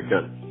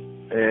significant.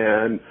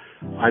 And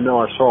I know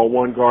I saw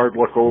one guard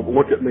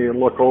look at me and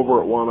look over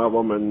at one of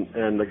them,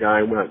 and the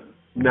guy went,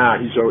 "Nah,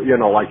 he's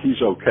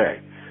okay."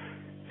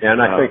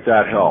 And I think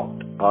that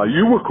helped.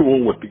 You were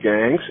cool with the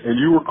gangs, and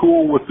you were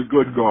cool with the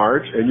good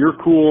guards, and you're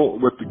cool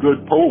with the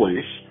good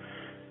police.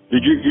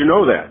 You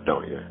know that,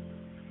 don't you?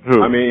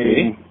 Who? I mean,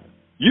 me?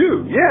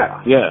 You,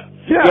 yeah. Yeah.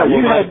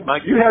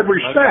 You had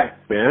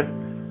respect,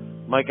 man.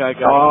 My guy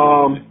got.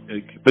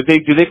 But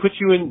did they put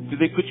you in? Did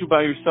they put you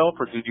by yourself,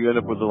 or did you end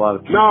up with a lot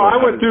of people? No, I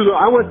went through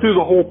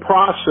the whole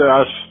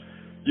process.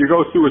 You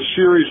go through a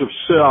series of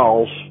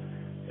cells,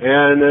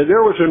 And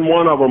there was in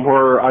one of them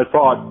where I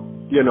thought,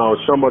 you know,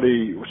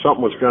 something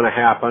was going to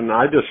happen.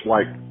 I just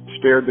like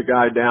stared the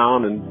guy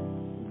down, and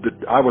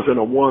I was in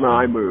a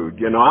one-eye mood.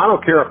 You know, I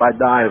don't care if I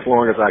die as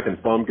long as I can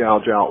thumb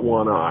gouge out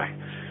one eye.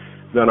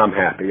 Then I'm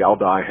happy. I'll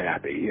die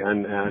happy.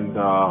 And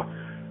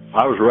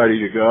I was ready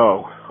to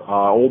go.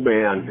 Old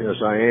man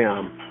as I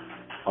am,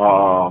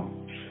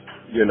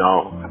 you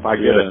know, if I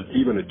get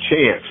even a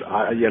chance,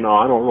 I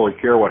don't really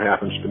care what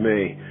happens to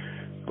me,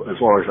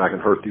 as long as I can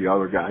hurt the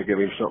other guy, give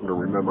him something to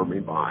remember me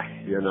by,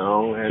 you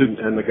know.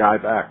 And the guy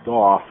backed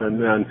off, and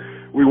then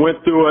we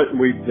went through it, and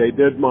they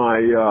did my,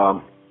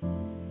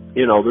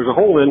 you know, there's a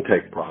whole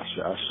intake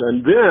process,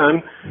 and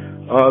then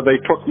they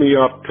took me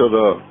up to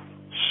the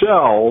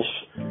cells,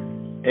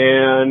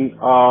 and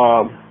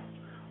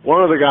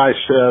one of the guys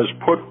says,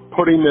 put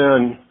him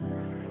in,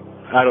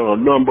 I don't know,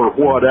 number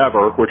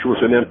whatever, which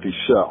was an empty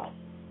cell.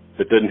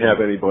 It didn't have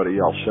anybody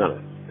else in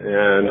it.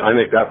 And I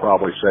think that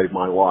probably saved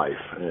my life.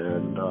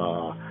 And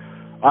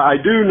I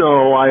do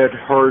know I had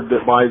heard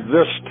that by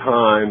this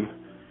time,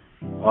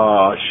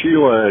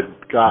 Sheila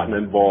had gotten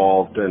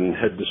involved and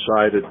had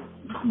decided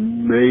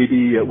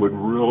maybe it would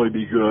really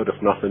be good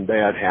if nothing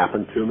bad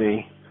happened to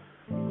me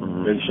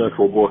in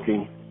central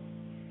booking.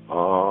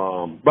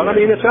 But I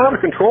mean, it's out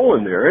of control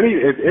in there.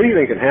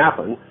 Anything can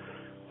happen.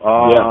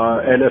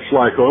 And it's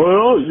like,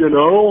 oh, you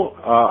know,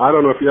 I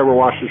don't know if you ever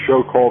watched a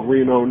show called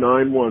Reno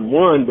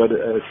 911, but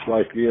it's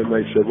like, and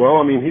they said, well,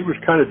 I mean, he was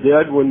kind of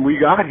dead when we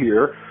got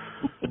here.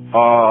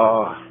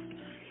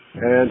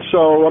 And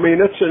so, I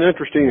mean, it's an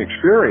interesting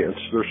experience.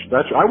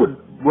 I would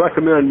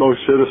recommend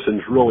most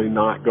citizens really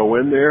not go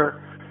in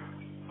there.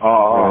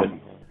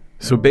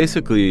 So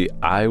basically,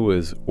 I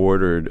was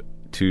ordered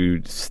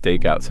to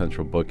stake out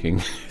central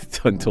booking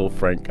until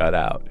Frank got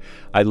out.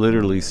 I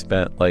literally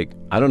spent I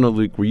don't know,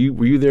 Luke, were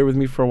you there with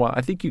me for a while?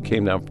 I think you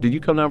came down. Did you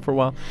come down for a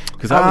while?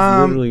 Because I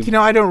was literally, you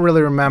know, I don't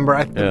really remember.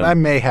 I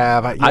may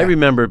have. I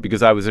remember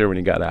because I was there when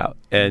he got out,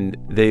 and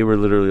they were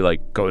literally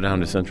like, go down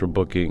to central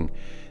booking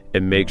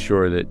and make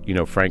sure that, you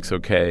know, Frank's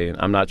okay. And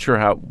I'm not sure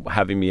how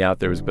having me out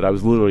there was, but I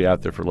was literally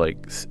out there for like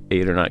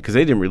 8 or 9 because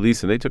they didn't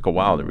release him. They took a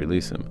while to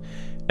release him.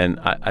 And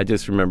I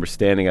just remember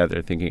standing out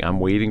there thinking, I'm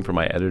waiting for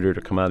my editor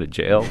to come out of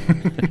jail.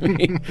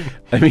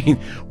 I mean,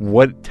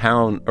 what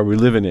town are we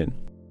living in?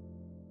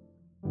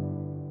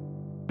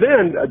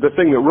 Then the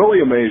thing that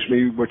really amazed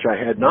me, which I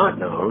had not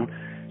known,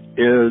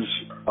 is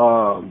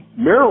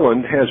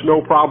Maryland has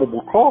no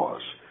probable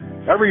cause.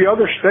 Every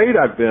other state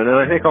I've been in,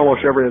 I think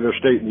almost every other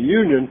state in the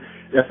union,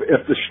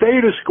 if the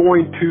state is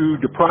going to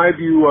deprive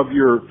you of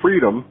your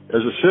freedom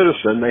as a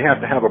citizen, they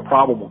have to have a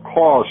probable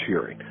cause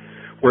hearing,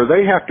 where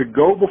they have to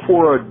go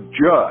before a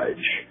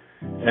judge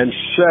and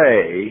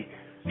say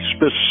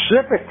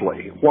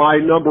specifically why,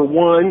 number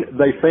one,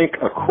 they think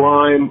a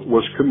crime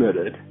was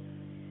committed,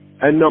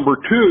 and number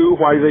two,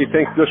 why they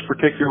think this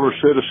particular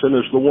citizen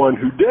is the one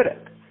who did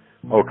it.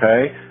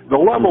 Okay? The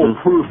level of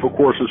proof, of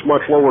course, is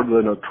much lower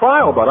than a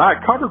trial, but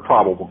I covered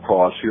probable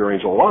cause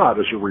hearings a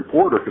lot as a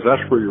reporter, because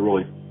that's where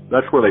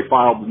they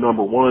filed the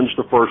number ones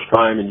the first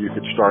time, and you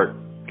could start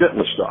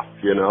getting the stuff,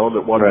 you know,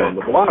 that wasn't on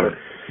the blotter.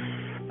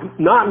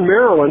 Not in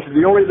Maryland.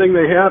 The only thing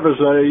they have is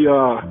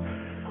a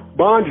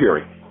bond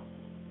hearing.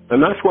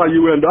 And that's why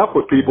you end up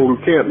with people who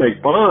can't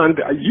make bond.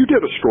 You did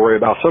a story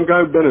about some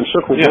guy who'd been in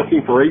central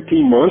booking for 18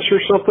 months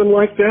or something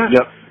like that.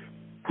 Yep.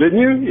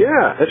 Didn't you?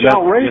 Yeah. It's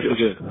outrageous.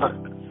 Yes,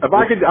 If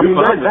I could, I mean,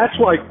 that's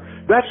like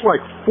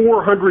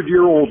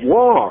 400-year-old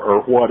law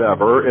or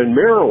whatever in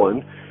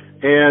Maryland,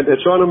 and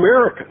it's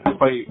un-American.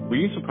 Were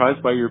you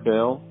surprised by your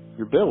bail?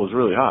 Your bail was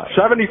really high.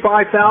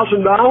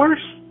 $75,000?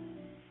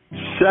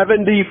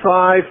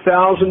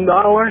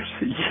 $75,000?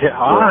 Yeah,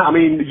 I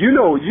mean, you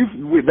know,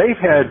 they've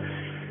had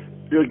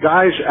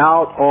guys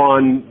out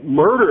on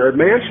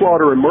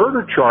manslaughter and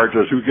murder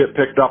charges who get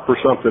picked up for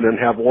something and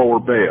have lower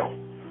bail.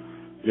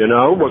 You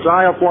know, was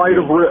I a flight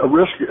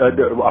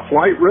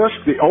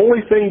risk? The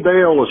only thing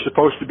bail is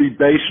supposed to be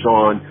based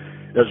on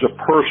is a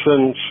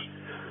person's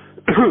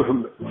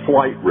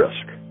flight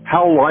risk.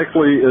 How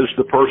likely is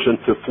the person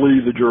to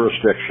flee the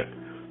jurisdiction?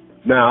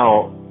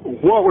 Now,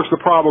 what was the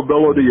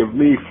probability of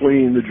me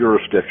fleeing the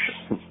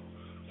jurisdiction?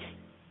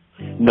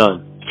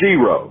 None.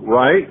 0,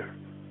 right?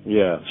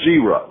 Yeah.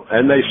 0.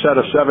 And they set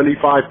a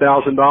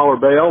 $75,000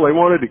 bail. They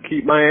wanted to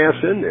keep my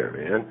ass in there,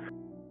 man.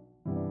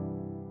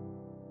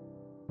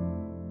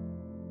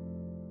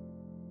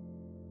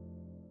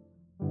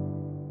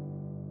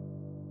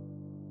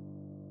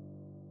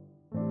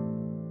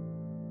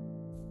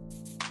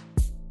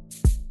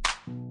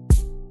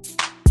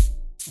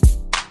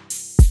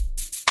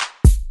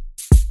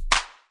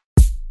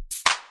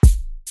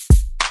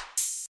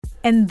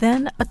 And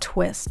then a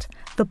twist.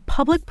 The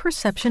public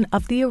perception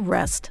of the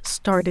arrest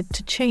started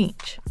to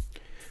change.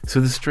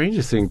 So the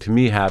strangest thing to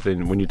me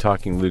happened when you're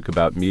talking, Luke,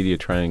 about media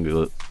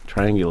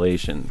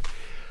triangulation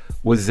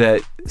was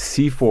that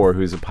C4,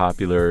 who's a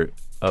popular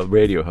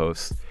radio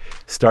host,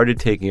 started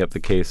taking up the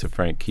case of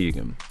Frank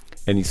Keegan.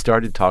 And he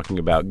started talking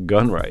about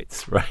gun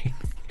rights, right?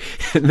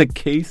 And the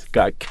case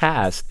got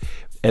cast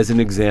as an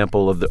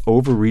example of the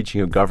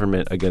overreaching of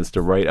government against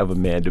the right of a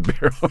man to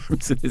bear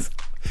arms in his.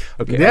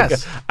 Okay,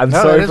 yes. I'm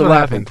No, sorry that is for what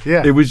laughing. happened.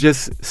 Yeah. It was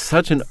just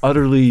such an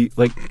utterly,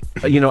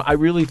 I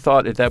really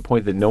thought at that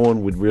point that no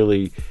one would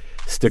really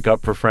stick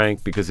up for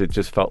Frank because it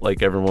just felt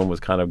like everyone was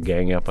kind of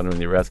ganging up on him in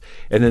the arrest.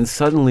 And then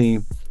suddenly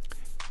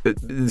the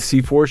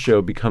C4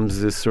 show becomes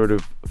this sort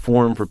of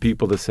forum for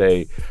people to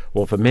say,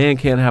 well, if a man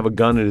can't have a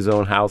gun in his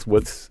own house,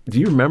 do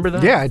you remember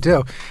that? Yeah, I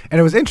do. And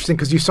it was interesting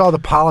because you saw the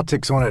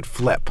politics on it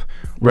flip,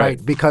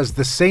 right? Because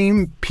the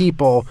same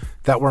people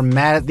that were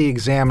mad at the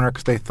Examiner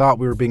because they thought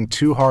we were being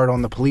too hard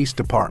on the police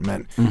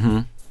department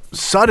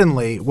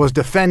suddenly was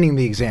defending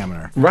the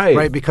Examiner.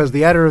 Right, because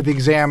the editor of the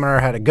Examiner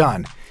had a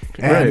gun.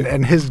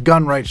 And his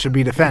gun rights should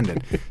be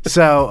defended.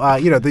 So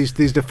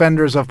these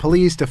defenders of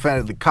police,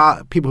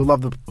 people who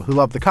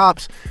love the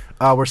cops,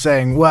 were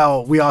saying,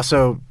 well, we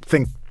also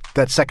think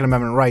that Second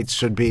Amendment rights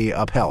should be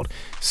upheld.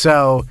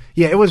 So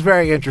yeah, it was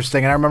very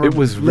interesting. And I remember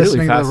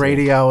listening to the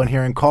radio and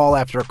hearing call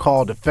after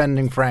call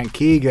defending Frank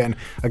Keegan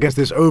against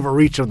this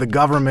overreach of the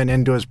government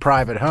into his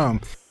private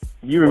home.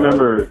 You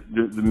remember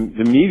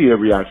the media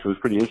reaction was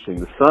pretty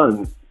interesting. The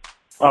Sun.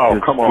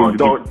 Oh, come on.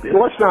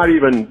 Let's not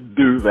even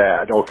do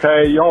that,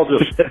 okay? Y'all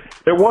just,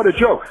 and what a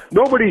joke.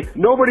 Nobody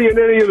in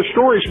any of the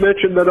stories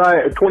mentioned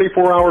that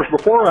 24 hours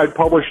before I'd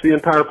published the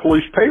entire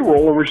police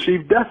payroll and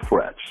received death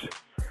threats,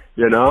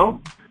 you know?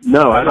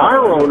 No. And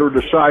our owner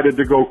decided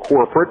to go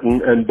corporate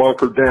and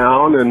bunker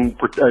down and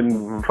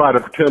try to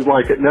pretend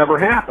like it never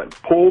happened.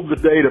 Pulled the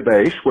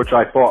database, which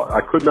I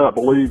could not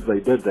believe they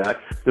did that.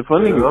 The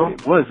funny thing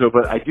was, though,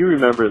 but I do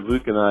remember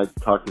Luke and I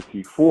talked to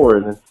C4,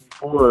 and then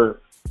C4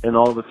 and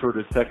all the sort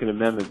of Second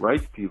Amendment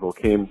rights people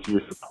came to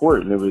your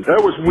support, and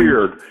that was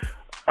weird.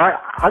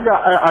 I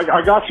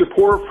got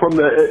support from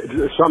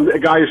some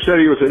guy who said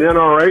he was an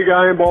NRA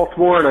guy in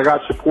Baltimore, and I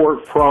got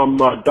support from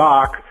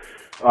Doc,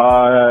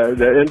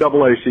 the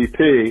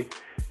NAACP.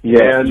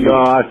 Yeah, and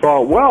I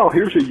thought, well,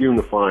 here's a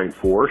unifying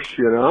force,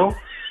 you know.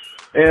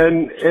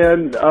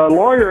 And a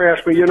lawyer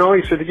asked me, he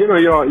said, you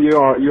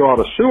ought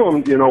to sue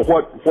him.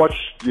 What's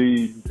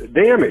the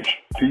damage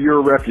to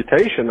your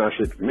reputation? I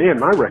said, man,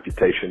 my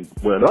reputation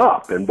went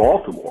up in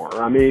Baltimore.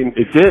 I mean,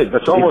 it did.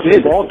 It's almost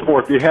in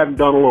Baltimore. If you haven't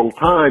done a little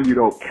time, you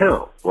don't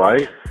count,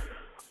 right?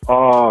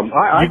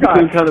 You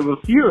became kind of a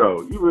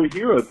hero. You were a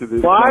hero to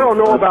this. Well, I don't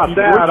know about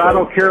that. I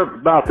don't care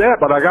about that,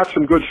 but I got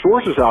some good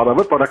sources out of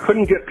it, but I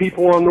couldn't get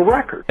people on the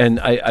record. And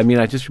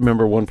I just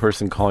remember one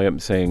person calling up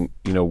and saying,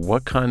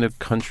 what kind of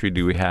country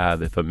do we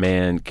have if a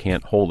man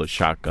can't hold a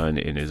shotgun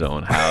in his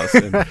own house?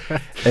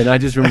 And I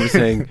just remember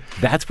saying,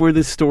 that's where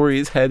this story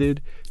is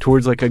headed,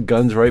 towards like a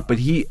guns right. But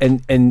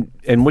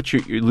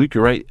Luke,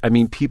 you're right. I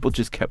mean, people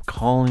just kept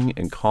calling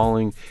and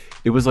calling.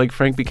 It was like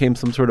Frank became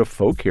some sort of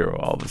folk hero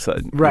all of a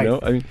sudden. Right.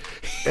 I mean,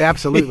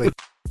 absolutely.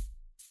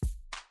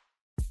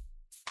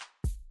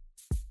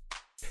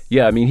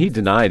 Yeah, I mean, he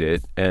denied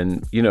it.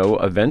 And,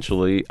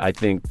 eventually, I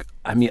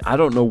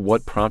don't know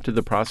what prompted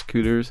the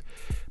prosecutors,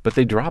 but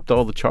they dropped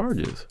all the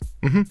charges.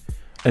 Mm-hmm.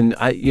 And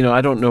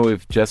I don't know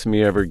if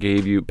Jessamine ever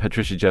gave you,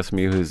 Patricia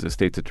Jessamine, who's the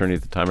state's attorney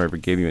at the time, ever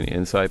gave you any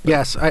insight.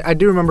 Yes, I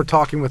do remember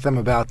talking with them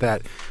about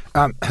that.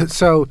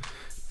 So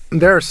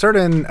there are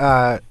certain...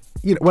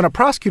 when a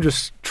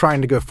prosecutor's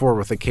trying to go forward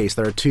with a case,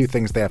 there are two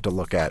things they have to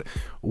look at.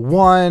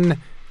 One,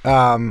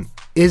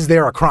 is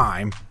there a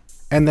crime?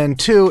 And then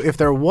two, if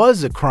there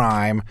was a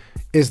crime,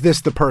 is this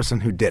the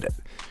person who did it?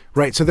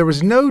 Right. So there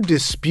was no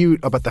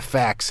dispute about the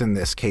facts in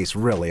this case,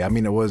 really. I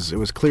mean, it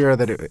was clear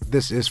that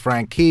this is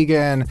Frank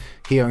Keegan.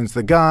 He owns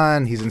the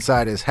gun. He's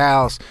inside his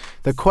house.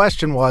 The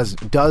question was,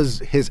 does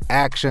his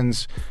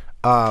actions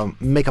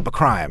make up a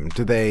crime?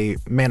 Do they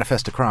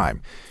manifest a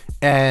crime?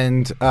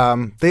 And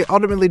they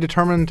ultimately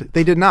determined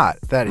they did not,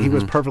 that he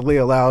was perfectly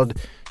allowed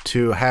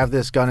to have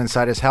this gun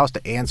inside his house,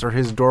 to answer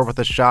his door with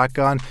a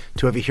shotgun,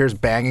 to if he hears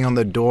banging on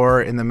the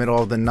door in the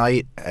middle of the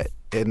night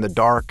in the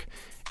dark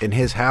in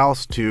his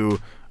house, to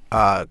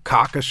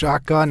cock a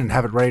shotgun and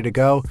have it ready to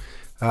go.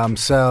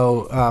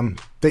 So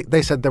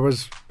they said there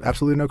was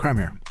absolutely no crime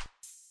here.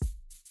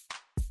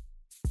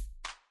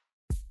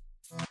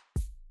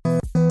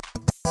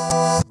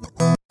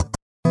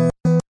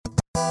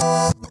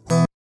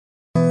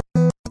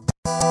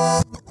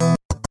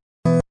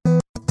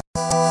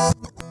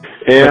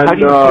 And how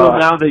do you feel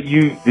now that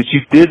you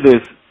did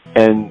this,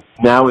 and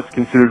now it's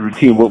considered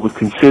routine? What was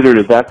considered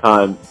at that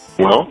time?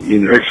 Well,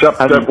 except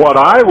that what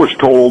I was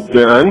told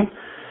then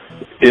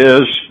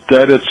is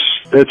that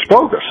it's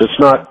bogus. It's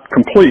not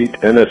complete,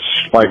 and it's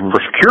like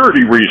for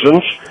security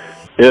reasons,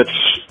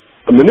 it's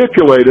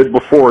manipulated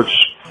before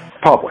it's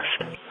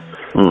published.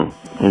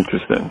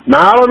 Interesting.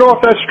 Now I don't know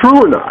if that's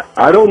true or not.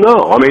 I don't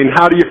know. I mean,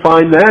 how do you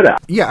find that out?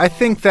 Yeah, I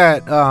think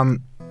that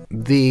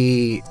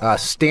the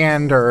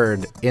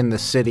standard in the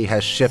city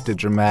has shifted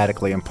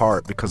dramatically, in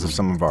part because of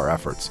some of our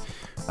efforts.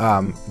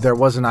 There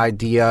was an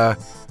idea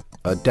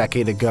a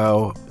decade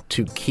ago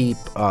to keep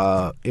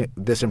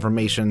this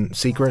information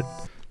secret,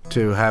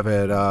 to have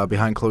it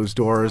behind closed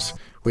doors.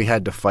 We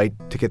had to fight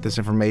to get this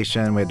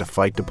information. We had to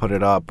fight to put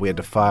it up. We had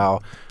to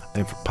file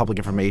public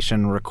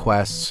information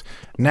requests.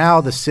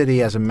 Now the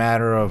city, as a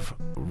matter of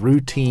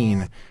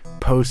routine,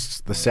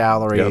 posts the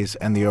salaries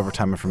and the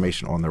overtime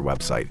information on their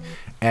website.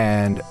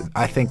 And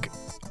I think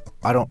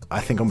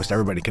almost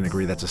everybody can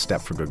agree that's a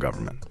step for good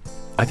government.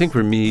 I think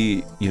for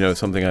me,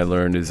 something I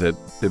learned is that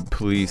the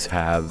police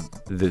have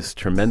this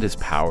tremendous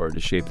power to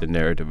shape the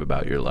narrative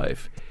about your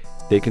life.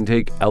 They can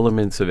take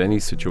elements of any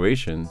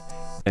situation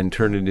and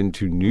turn it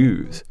into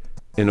news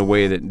in a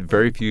way that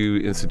very few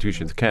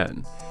institutions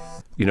can.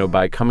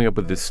 By coming up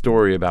with this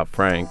story about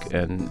Frank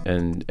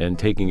and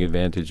taking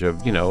advantage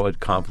of, a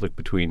conflict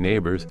between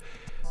neighbors,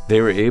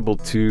 they were able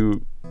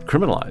to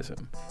criminalize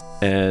him.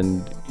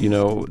 And,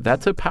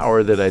 that's a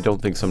power that I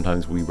don't think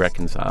sometimes we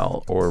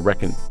reconcile or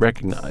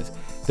recognize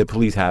that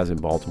police has in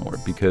Baltimore,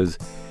 because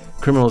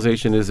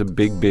criminalization is a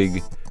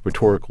big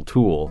rhetorical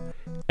tool.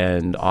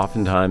 And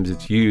oftentimes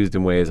it's used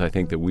in ways I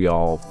think that we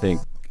all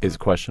think is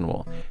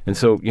questionable. And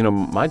so,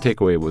 my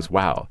takeaway was,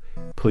 wow,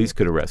 police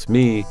could arrest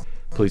me,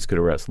 police could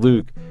arrest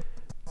Luke.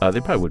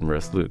 They probably wouldn't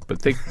arrest Luke,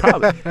 but they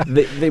probably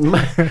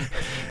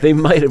they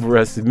might have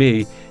arrested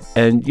me.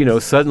 And,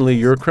 suddenly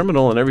you're a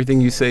criminal and everything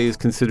you say is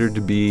considered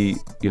to be,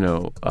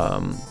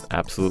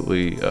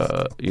 absolutely,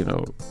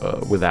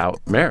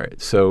 without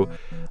merit. So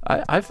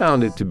I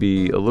found it to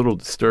be a little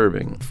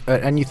disturbing.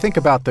 And you think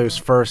about those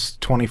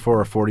first 24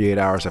 or 48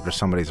 hours after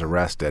somebody's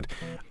arrested,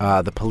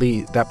 the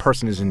police, that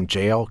person is in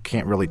jail,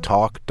 can't really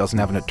talk, doesn't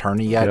have an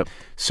attorney yet. Yep.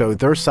 So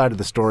their side of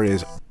the story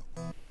is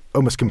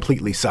almost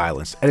completely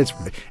silenced, and it's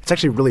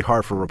actually really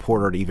hard for a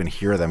reporter to even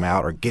hear them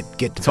out or get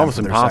to it's almost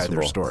their impossible. side of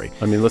their story.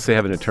 I mean, unless they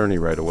have an attorney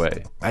right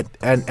away.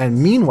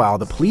 And meanwhile,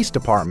 the police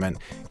department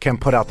can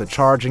put out the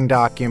charging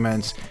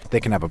documents. They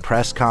can have a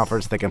press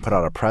conference. They can put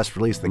out a press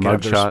release. They can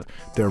have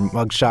their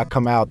mugshot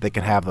come out. They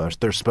can have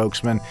their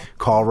spokesman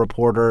call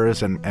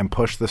reporters and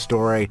push the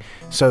story.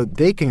 So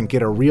they can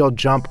get a real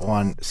jump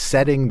on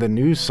setting the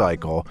news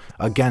cycle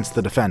against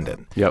the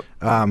defendant. Yep.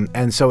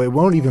 And so it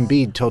won't even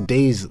be till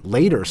days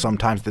later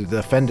sometimes that the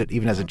defendant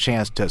even has a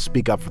chance to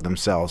speak up for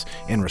themselves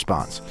in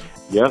response.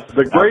 Yes,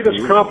 the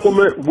greatest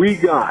compliment we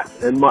got,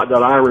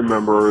 that I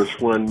remember, is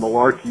when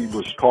Malarkey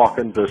was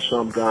talking to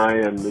some guy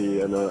and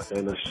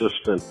an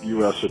assistant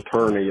U.S.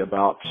 attorney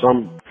about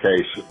some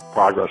case,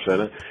 progress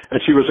in it,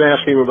 and she was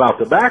asking him about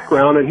the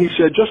background, and he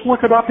said, "Just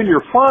look it up in your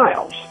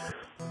files."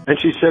 And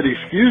she said,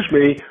 "Excuse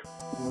me,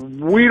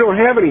 we don't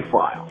have any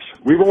files.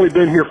 We've only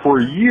been here for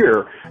a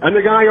year." And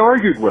the guy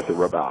argued with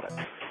her about it.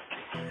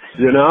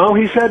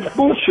 He said,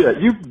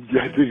 "Bullshit,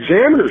 the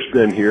examiner's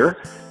been here."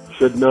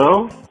 Said,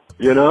 "No.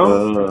 It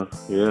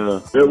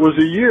was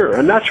a year,"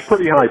 and that's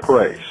pretty high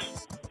praise.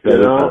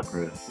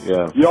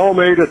 Y'all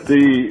made it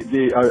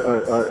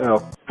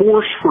the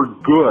force for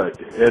good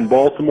in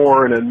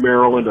Baltimore and in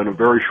Maryland in a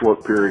very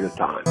short period of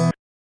time.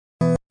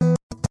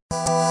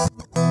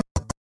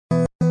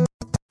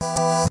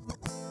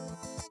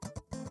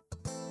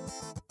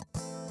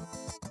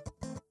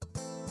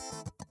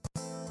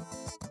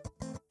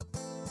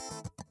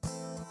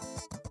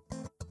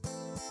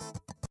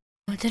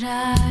 What did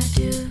I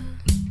do?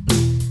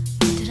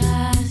 What did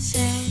I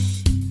say?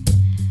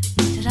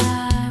 What did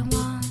I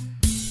want?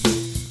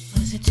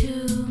 Was it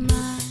too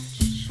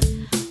much?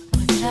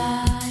 What did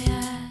I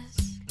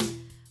ask?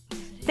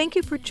 Thank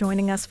you for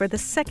joining us for the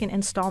second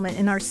installment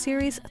in our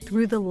series,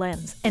 Through the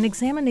Lens, an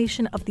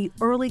examination of the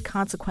early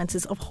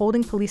consequences of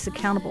holding police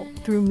accountable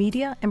through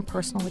media and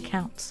personal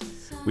accounts.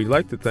 We'd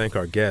like to thank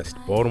our guest,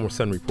 Baltimore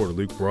Sun reporter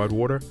Luke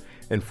Broadwater,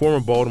 and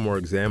former Baltimore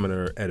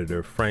Examiner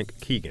editor Frank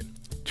Keegan.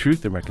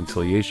 Truth and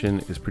Reconciliation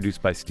is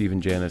produced by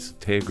Stephen Janis,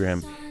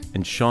 Teagram,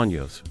 and Sean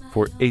Yost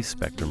for Ace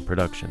Spectrum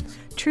Productions.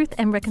 Truth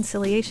and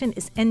Reconciliation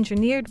is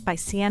engineered by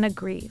Sienna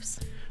Greaves.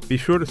 Be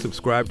sure to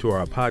subscribe to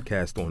our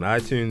podcast on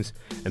iTunes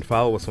and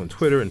follow us on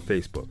Twitter and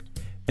Facebook.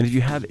 And if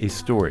you have a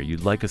story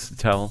you'd like us to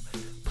tell,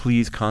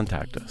 please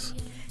contact us.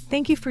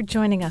 Thank you for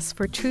joining us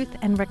for Truth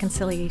and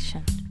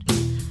Reconciliation.